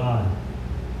of God,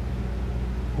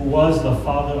 who was the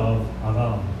father of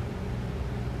Aram.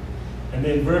 And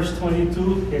then verse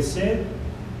 22, Hesed.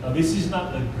 Now this is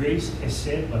not the grace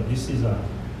Hesed, but this is a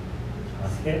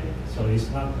het. So it's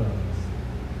not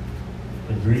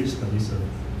the grace, but it's a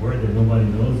word that nobody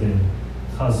knows. And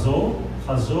Chazo.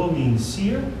 Chazo means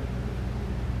seer.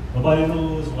 Nobody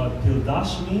knows what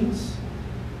Pildash means,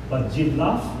 but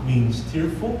Jidlaf means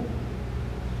tearful.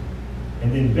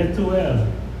 And then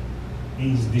Betuel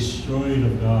means destroyed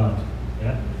of God.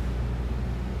 Yeah?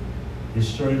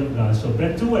 Destroyed of God. So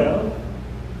Betuel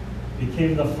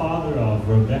became the father of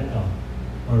Rebekah,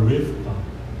 or Rivkah,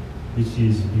 which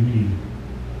is beauty.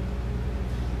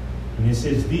 And it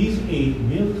says, these 8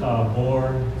 Milcah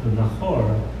bore to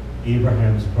Nahor,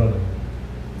 Abraham's brother.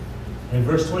 And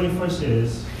verse 24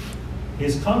 says,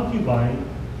 his concubine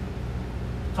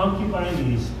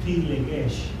is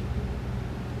Pilegesh.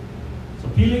 So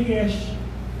Pilegesh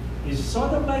is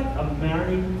sort of like a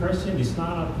married person. It's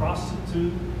not a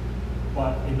prostitute,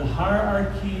 but in the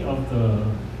hierarchy of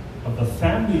the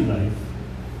family life,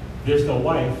 there's the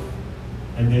wife,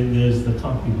 and then there's the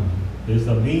concubine. There's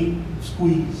the main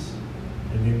squeeze,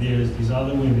 and then there's these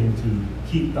other women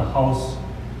to keep the house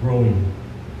growing.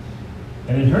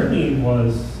 And then her name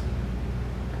was,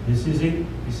 this is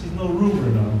no rumor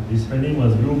now. Her name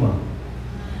was Ruma,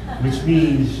 which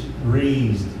means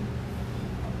raised.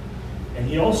 And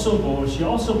she also bore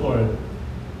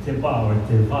Teba or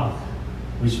Tevach,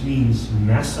 which means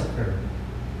massacre.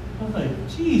 I was like,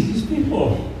 geez, these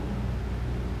people.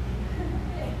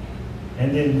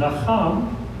 And then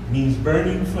Nacham means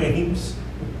burning flames.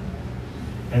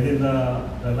 And then the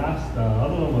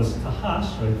other one was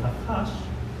Tahash or Takash.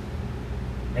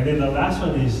 And then the last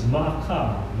one is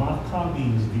Ma'aka. Ma'aka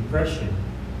means depression.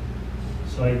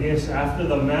 So I guess after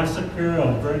the massacre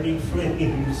of burning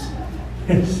flames,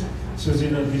 she was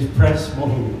in a depressed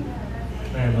mode.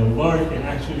 And the Lord can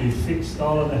actually fix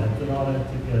all of that, put all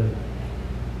that together.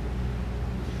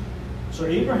 So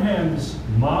Abraham's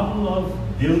model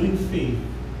of building faith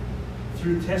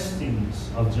through testings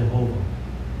of Jehovah.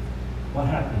 What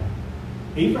happened?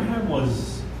 Abraham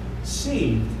was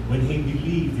saved when he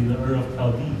believed in the Ur of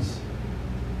Chaldees.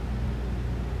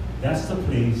 That's the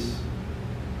place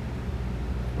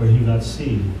where he got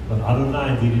saved. But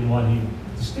Adonai didn't want him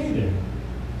to stay there.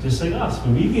 Just like us,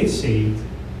 when we get saved,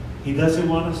 he doesn't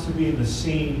want us to be in the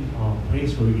same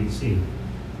place where we get saved.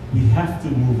 We have to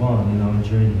move on in our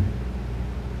journey.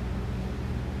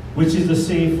 Which is the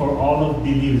same for all of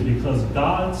believers, because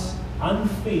God's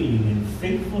unfailing and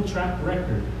faithful track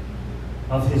record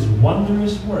of his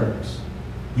wondrous works,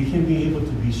 we can be able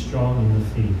to be strong in the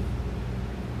faith.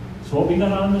 So what we got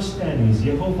to understand is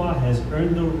Jehovah has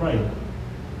earned the right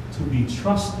to be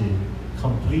trusted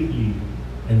completely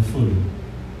and fully.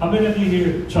 How many of you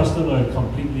here trust the Lord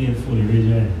completely and fully? Raise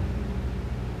your hand.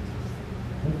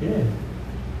 Okay.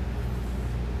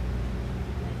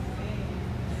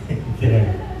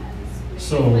 Yeah.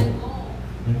 So,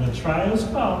 when the trials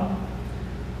come,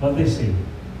 what they say?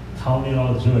 Count it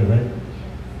all joy, right?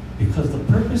 Because the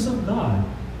purpose of God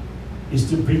is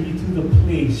to bring you to the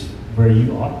place where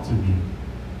you ought to be,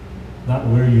 not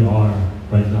where you are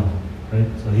right now, right?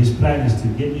 So his plan is to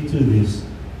get you to this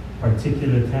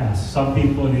particular task. Some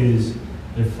people it is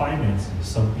their finances,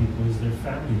 some people is their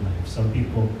family life, some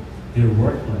people their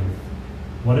work life.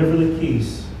 Whatever the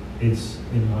case, it's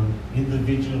an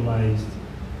individualized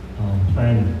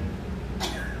planning.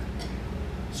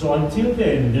 So until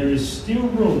then, there is still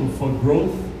room for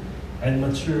growth and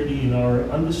maturity in our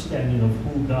understanding of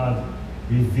who God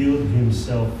revealed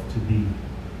himself to be.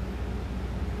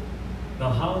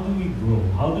 Now, how do we grow?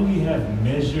 How do we have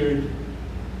measured,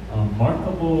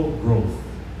 markable growth?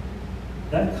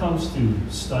 That comes to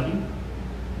study.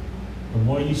 The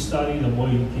more you study, the more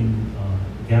you can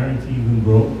guarantee you can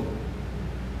grow.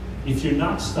 If you're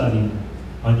not studying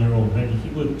on your own, right? If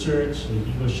you go to church, if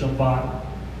you go Shabbat,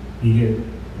 you get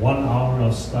 1 hour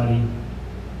of study,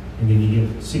 and then you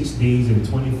get 6 days and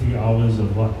 23 hours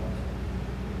of what?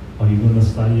 Are you going to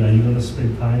study? Are you going to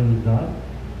spend time with God?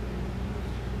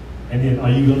 And then are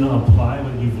you going to apply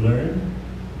what you've learned?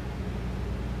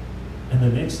 And the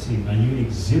next thing, are you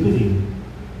exhibiting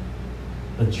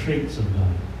the traits of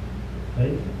God?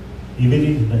 Right? Even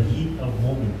in the heat of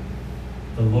moment,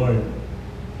 the Lord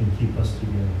can keep us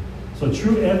together. So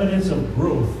true evidence of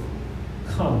growth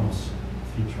comes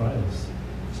through trials.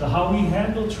 So how we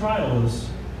handle trials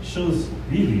shows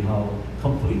really how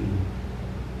completely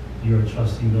you are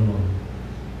trusting the Lord.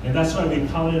 And that's why we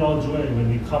count it all joy when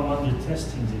we come under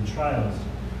testings and trials.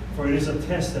 For it is a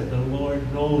test that the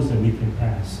Lord knows that we can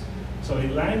pass. So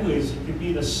in language, it could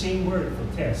be the same word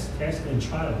for test and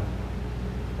trial.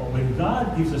 But when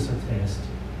God gives us a test,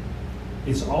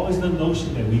 it's always the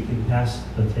notion that we can pass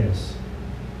the test.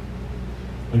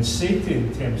 When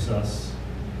Satan tempts us,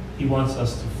 he wants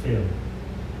us to fail.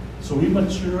 So we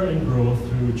mature and grow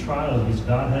through trials which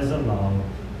God has allowed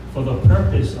for the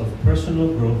purpose of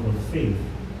personal growth of faith.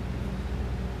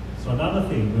 So another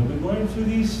thing, when we're going through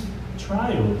these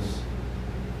trials,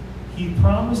 he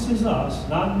promises us,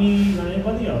 not me, not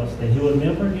anybody else, that he will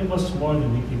never give us more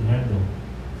than we can handle.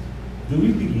 Do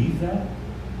we believe that?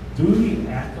 Do we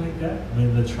act like that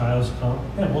when the trials come?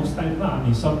 Yeah, most times not. I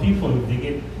mean, some people, they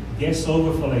get guests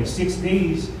over for like 6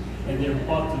 days and they're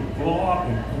about to blow up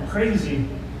and go crazy.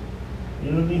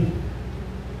 You know what I mean?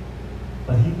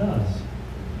 But he does.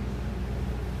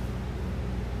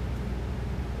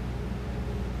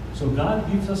 So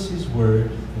God gives us his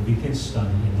word that we can study,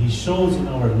 and he shows in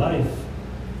our life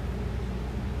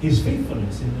his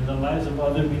faithfulness in the lives of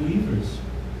other believers.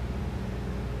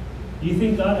 Do you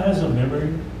think God has a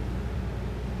memory?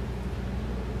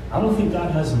 I don't think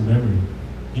God has a memory.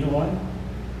 You know why?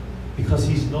 Because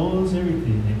he knows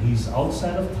everything and he's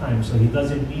outside of time, so he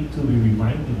doesn't need to be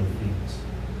reminded of things.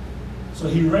 So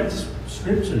he writes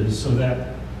scriptures so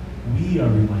that we are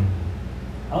reminded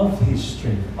of his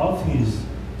strength, of his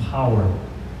power.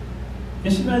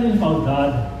 Just imagine how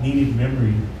God needed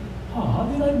memory. Oh, how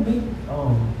did I make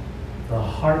the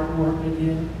heart work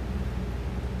again?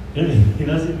 He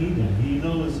doesn't need that. He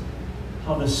knows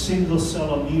how the single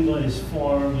cell amoeba is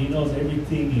formed. He knows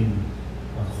everything in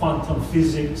quantum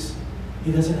physics.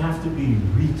 He doesn't have to be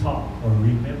retaught or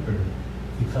remembered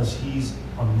because he's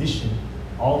omniscient,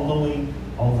 all-knowing,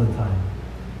 all the time.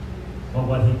 But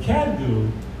what he can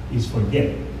do is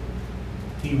forget.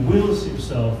 He wills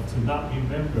himself to not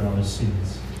remember our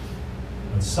sins.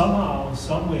 But somehow,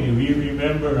 some way, we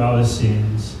remember our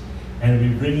sins and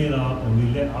we bring it up and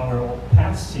we let our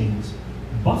past sins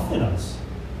buffet us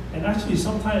and actually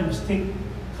sometimes take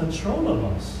control of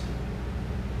us.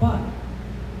 But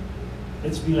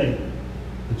let's be like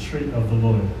the trait of the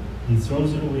Lord. He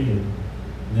throws it away and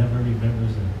never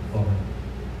remembers it. Or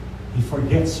he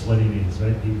forgets what it is,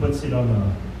 right? He puts it on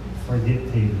a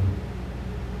forget table.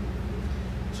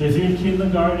 So if you're in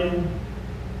kindergarten,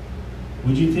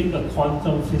 would you take a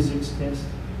quantum physics test?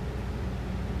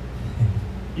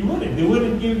 You wouldn't. They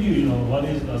wouldn't give you, what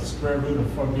is the square root of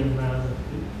 4 billion miles?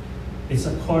 It's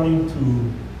according to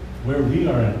where we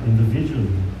are at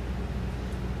individually.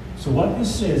 So what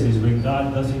this says is when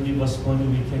God doesn't give us money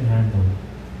we can handle,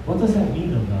 what does that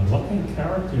mean of God? What kind of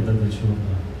character does it show of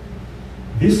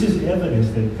God? This is evidence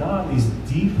that God is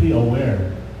deeply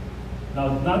aware.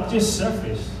 Now, not just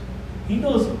surface. He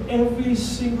knows every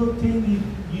single thing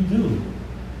you do.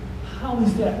 How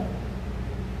is that?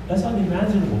 That's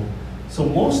unimaginable. So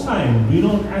most time, we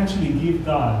don't actually give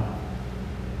God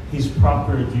his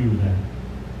proper due that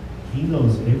he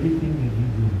knows everything that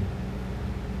you do.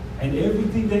 And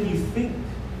everything that you think.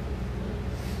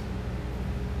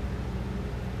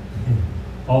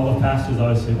 All the pastors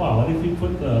always say, wow, what if we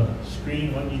put the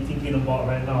screen, what you're thinking about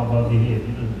right now above your head?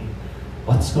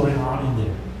 What's going on in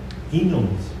there? He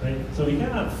knows, right? So we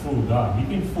cannot fool God.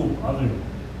 We can fool other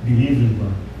believers,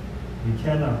 but we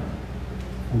cannot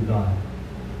fool God.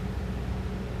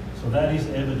 So that is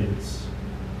evidence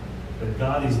that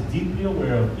God is deeply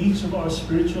aware of each of our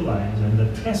spiritual lives, and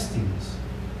the testings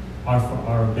are for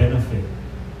our benefit.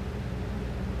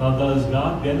 Now, does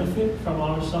God benefit from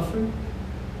our suffering?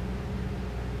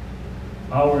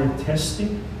 Our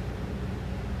testing?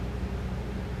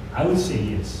 I would say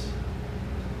yes.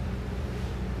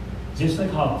 Just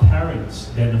like how parents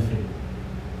benefit.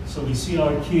 So we see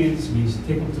our kids, we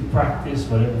take them to practice,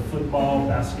 whatever, football,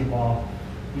 basketball.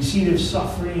 We see them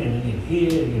suffering, and then they hit,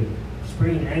 they get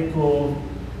sprained ankle,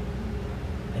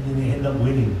 and then they end up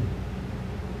winning.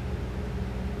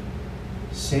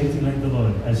 Same thing like the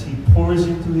Lord. As he pours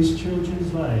into his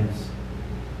children's lives,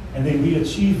 and then we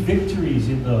achieve victories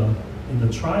in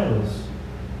the trials,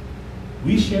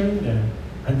 we share in them,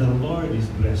 and the Lord is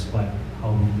blessed by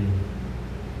how we live.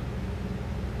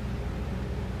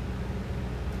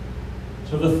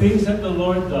 So the things that the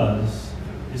Lord does,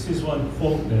 this is one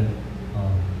quote that,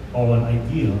 or one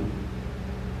idea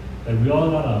that we all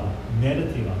gotta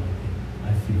meditate on,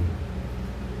 I feel.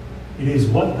 It is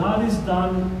what God has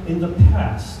done in the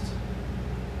past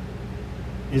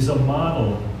is a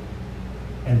model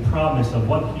and promise of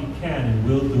what he can and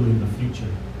will do in the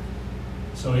future.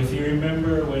 So if you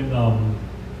remember when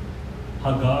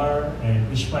Hagar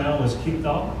and Ishmael was kicked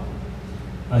out,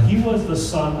 he was the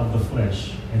son of the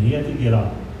flesh, and he had to get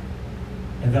up.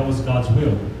 And that was God's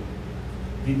will.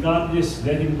 Did God just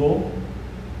let him go?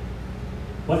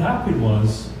 What happened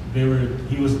was,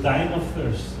 he was dying of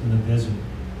thirst in the desert.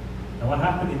 And what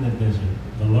happened in the desert?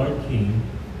 The Lord came,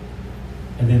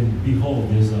 and then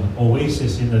behold, there's an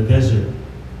oasis in the desert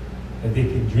that they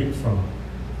can drink from.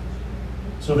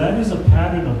 So that is a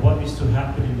pattern of what is to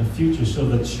happen in the future. So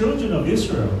the children of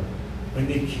Israel, when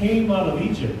they came out of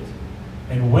Egypt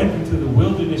and went into the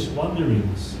wilderness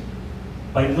wanderings,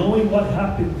 by knowing what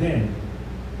happened then,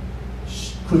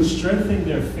 could strengthen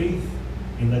their faith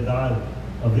in the God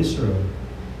of Israel.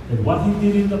 That what he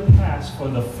did in the past for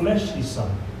the fleshly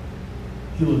son,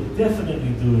 he will definitely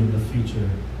do in the future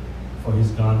for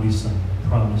his godly son, the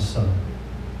promised son.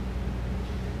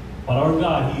 But our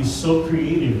God, he is so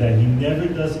creative that he never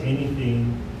does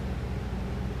anything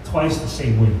twice the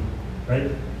same way,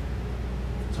 right?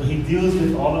 So he deals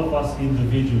with all of us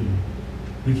individually.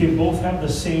 We can both have the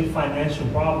same financial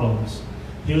problems.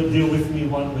 He'll deal with me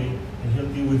one way, and he'll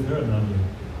deal with her another way.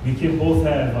 We can both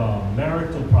have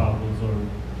marital problems or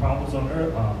problems on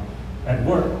earth, at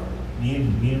work. Me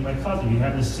and my cousin, we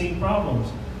have the same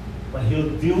problems, but he'll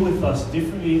deal with us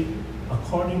differently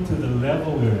according to the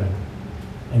level we're at.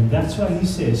 And that's why he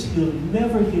says he'll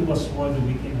never give us more than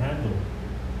we can handle.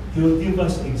 He'll give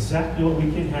us exactly what we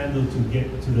can handle to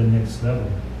get to the next level.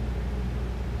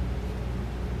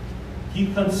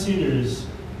 He considers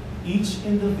each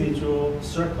individual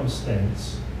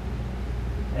circumstance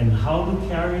and how to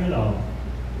carry it out,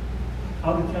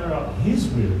 how to carry out his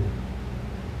will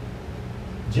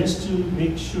just to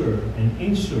make sure and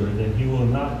ensure that He will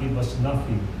not give us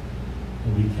nothing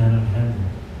that we cannot handle.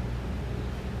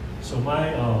 So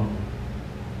my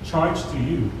charge to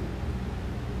you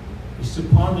is to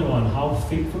ponder on how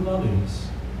faithful God is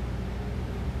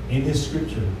in His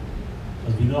scripture,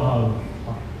 because we know how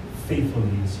faithful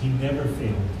He is. He never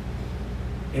failed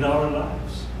in our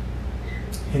lives,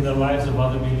 in the lives of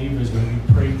other believers. When we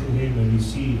pray to Him, when we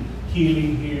see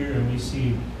healing here, and we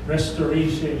see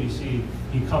restoration, we see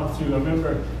He come through. I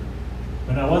remember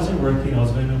when I wasn't working, I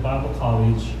was going to Bible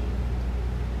college.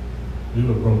 We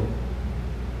were broke.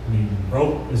 I mean,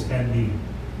 broke as can be.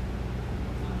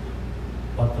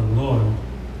 But the Lord,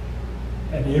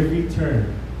 at every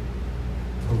turn,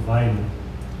 provided.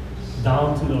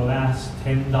 Down to the last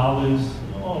 $10.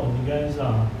 Oh, you guys,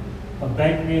 a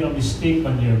bank made a mistake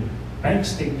on your bank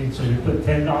statement, so you put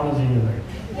 $10 in your bank.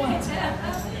 What?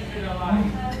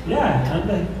 Yeah, I'm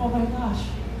like, oh my gosh,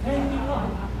 thank you, Lord.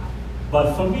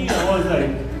 But for me, I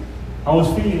was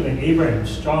feeling like Abraham,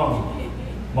 strong.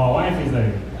 My wife is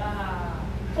like,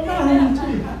 come on,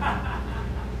 too.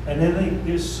 And then like,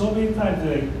 there's so many times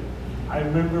like, I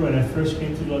remember when I first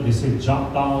came to the Lord, they said,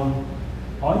 jot down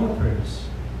all your prayers.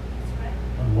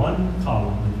 On one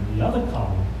column, and the other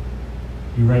column,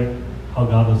 you write how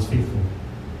God was faithful.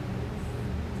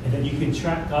 And then you can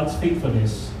track God's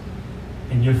faithfulness,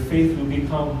 and your faith will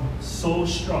become so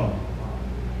strong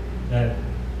that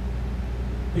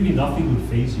really nothing would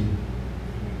faze you.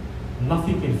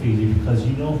 Nothing can faze you, because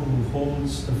you know who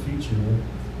holds the future, right?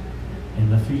 And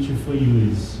the future for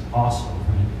you is awesome,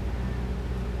 right?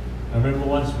 I remember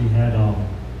once we had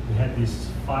this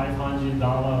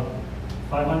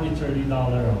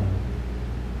 $530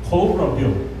 Cobra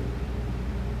bill.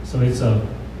 So it's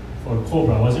for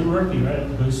Cobra. I wasn't working, right? I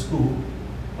was going to school,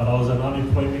 but I was on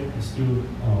unemployment. I still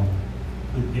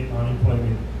could get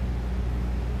unemployment.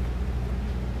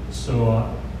 So,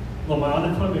 my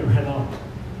unemployment ran out.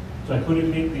 So I couldn't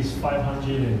make this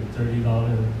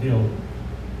 $530 bill,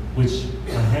 which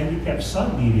my handicapped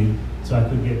son needed so I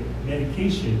could get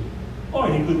medication, or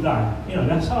he could die. You know,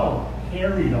 that's how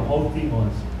hairy the whole thing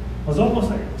was. I was almost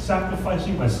like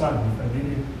sacrificing my son if I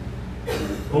didn't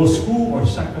go to school or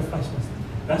sacrifice my son.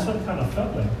 That's what it kind of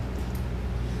felt like.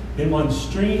 Then one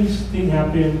strange thing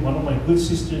happened. One of my good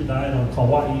sisters died on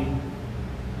Kauai.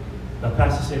 The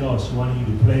pastor said, oh, she wanted you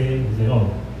to play. He said,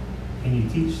 oh, can you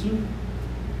teach too?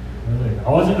 I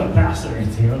wasn't a pastor or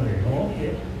anything. I was like, oh,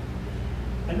 okay.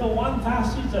 I know one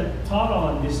pastor that taught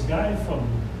on this guy from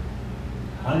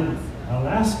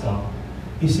Alaska.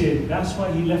 He said that's why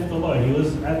he left the Lord. He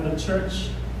was at the church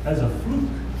as a fluke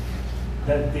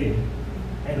that day.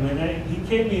 And when he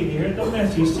came in, he heard the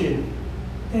message, he said,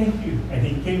 thank you. And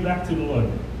he came back to the Lord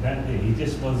that day.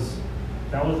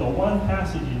 That was the one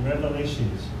passage in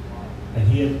Revelations that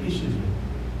he had issues with.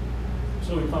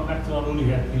 So we come back to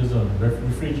Honolulu. He was a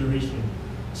refrigeration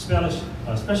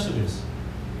specialist.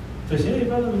 So he said, hey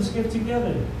brother, let's get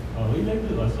together. What do you like to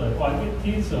do? I was like, oh, I get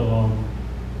kids, so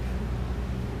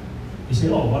he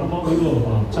said, oh, what about we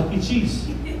go Chuck E. Cheese?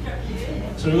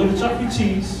 So we go to Chuck E.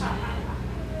 Cheese.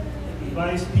 He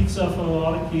buys pizza for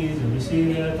all the kids, and we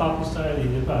see the taco style.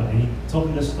 And he told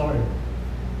me the story.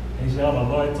 And he said, oh, the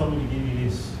Lord told me to give you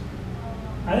this.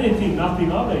 I didn't think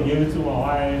nothing of it. I gave it to my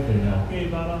wife, and okay,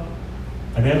 brother.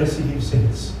 I never see him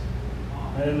since.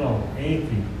 I don't know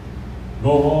anything.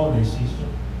 Go home and see.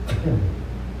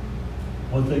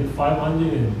 Was like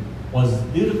 500 and was a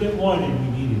little bit more than we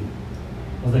needed.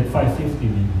 It was like 550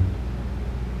 maybe.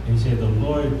 And he said, the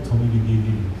Lord told me to give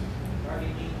you this.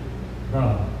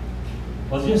 Bro,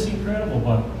 it was just incredible.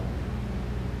 But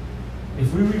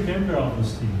if we remember all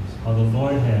those things, how the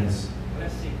Lord has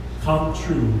come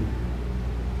true.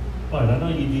 But I know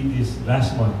you did this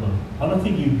last month, but I don't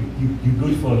think you're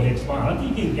good for next month. I don't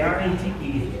think you can guarantee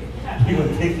me you're going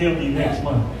to take care of you next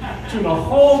month. Through the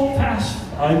whole in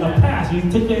the past, you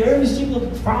took care of every single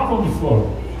problem before.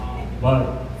 But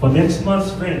for next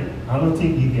month's rent, I don't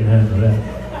think you can handle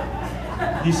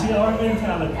that. You see our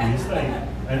mentality, it's like,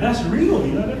 and that's real,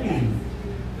 you know what I mean?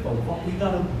 But what we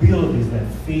got to build is that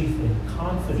faith and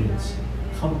confidence,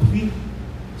 complete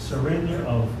surrender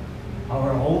of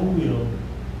our own will.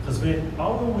 Because when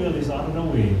our will is out of the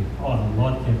way, oh, the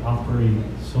Lord can operate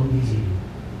so easily.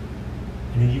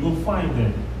 And then you will find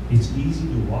that it's easy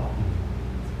to walk with Him.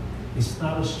 It's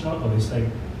not a struggle. It's like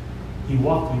He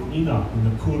walked with Enoch in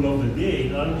the cool of the day, you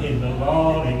know, in the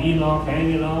Lord and Enoch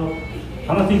hanging out.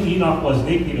 I don't think Enoch was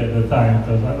naked at the time,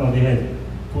 because I know they had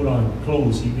put on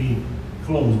clothes. He made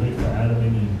clothes right for Adam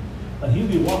and Eve. But he'd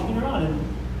be walking around,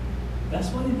 and that's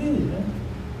what it is, man.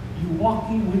 You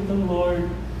walking with the Lord,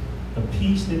 the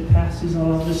peace that passes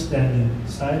all understanding,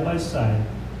 side by side,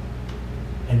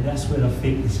 And that's where the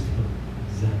faith is built.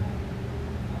 Exactly.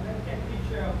 I like that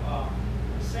picture of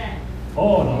the sand.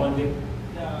 Oh, the one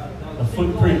that, the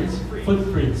single footprints. footprint.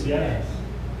 Footprints, yeah. Yes.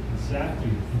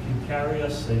 Exactly. If you carry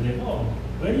us, and then, oh,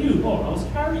 where are you? Oh, I was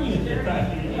carrying you at that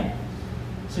time. Yeah.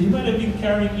 So he might have been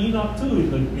carrying Enoch too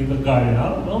in the garden. I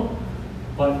don't know.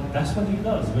 But that's what he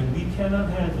does. When we cannot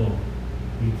handle,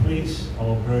 we place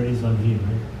our burdens on him,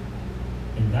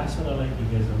 right? And that's what I like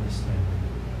you guys understand.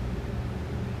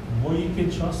 The more you can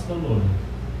trust the Lord,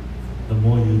 the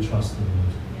more you trust the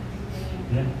Lord.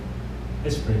 Yeah?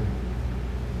 Let's pray.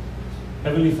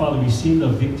 Heavenly Father, we see the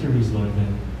victories, Lord,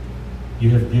 that you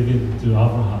have given to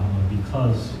Abraham, Lord,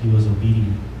 because he was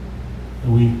obedient.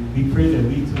 And we pray that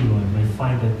we too, Lord, may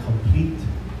find that complete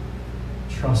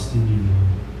trust in you,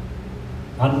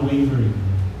 Lord. Unwavering,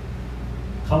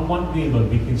 Lord. Come one day, Lord,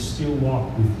 we can still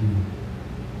walk with you.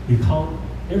 We count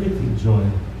everything joy.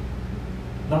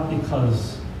 Not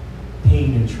because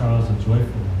pain and trials are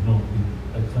joyful, no,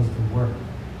 because the work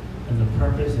and the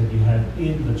purpose that you have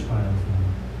in the trials,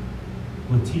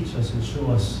 Lord, will teach us and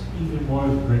show us even more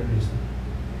greatness,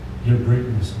 your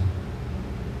greatness, Lord.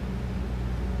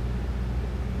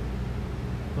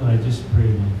 Lord, I just pray,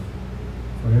 Lord,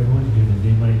 for everyone here that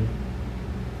they might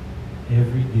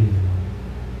every day,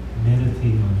 Lord,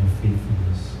 meditate on your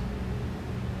faithfulness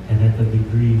and at the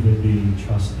degree that they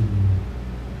trust in you.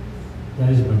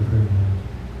 That is my prayer, Lord.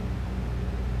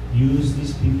 Use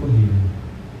these people here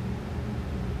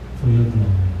for your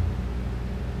glory.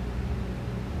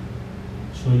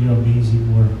 Show your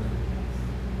amazing work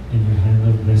and your hand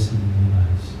of blessing in their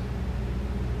lives.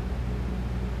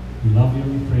 We love you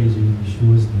and we praise you in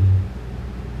Yeshua's name.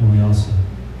 And we all say,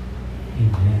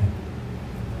 Amen.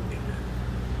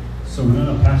 So we're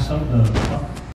going to pass on the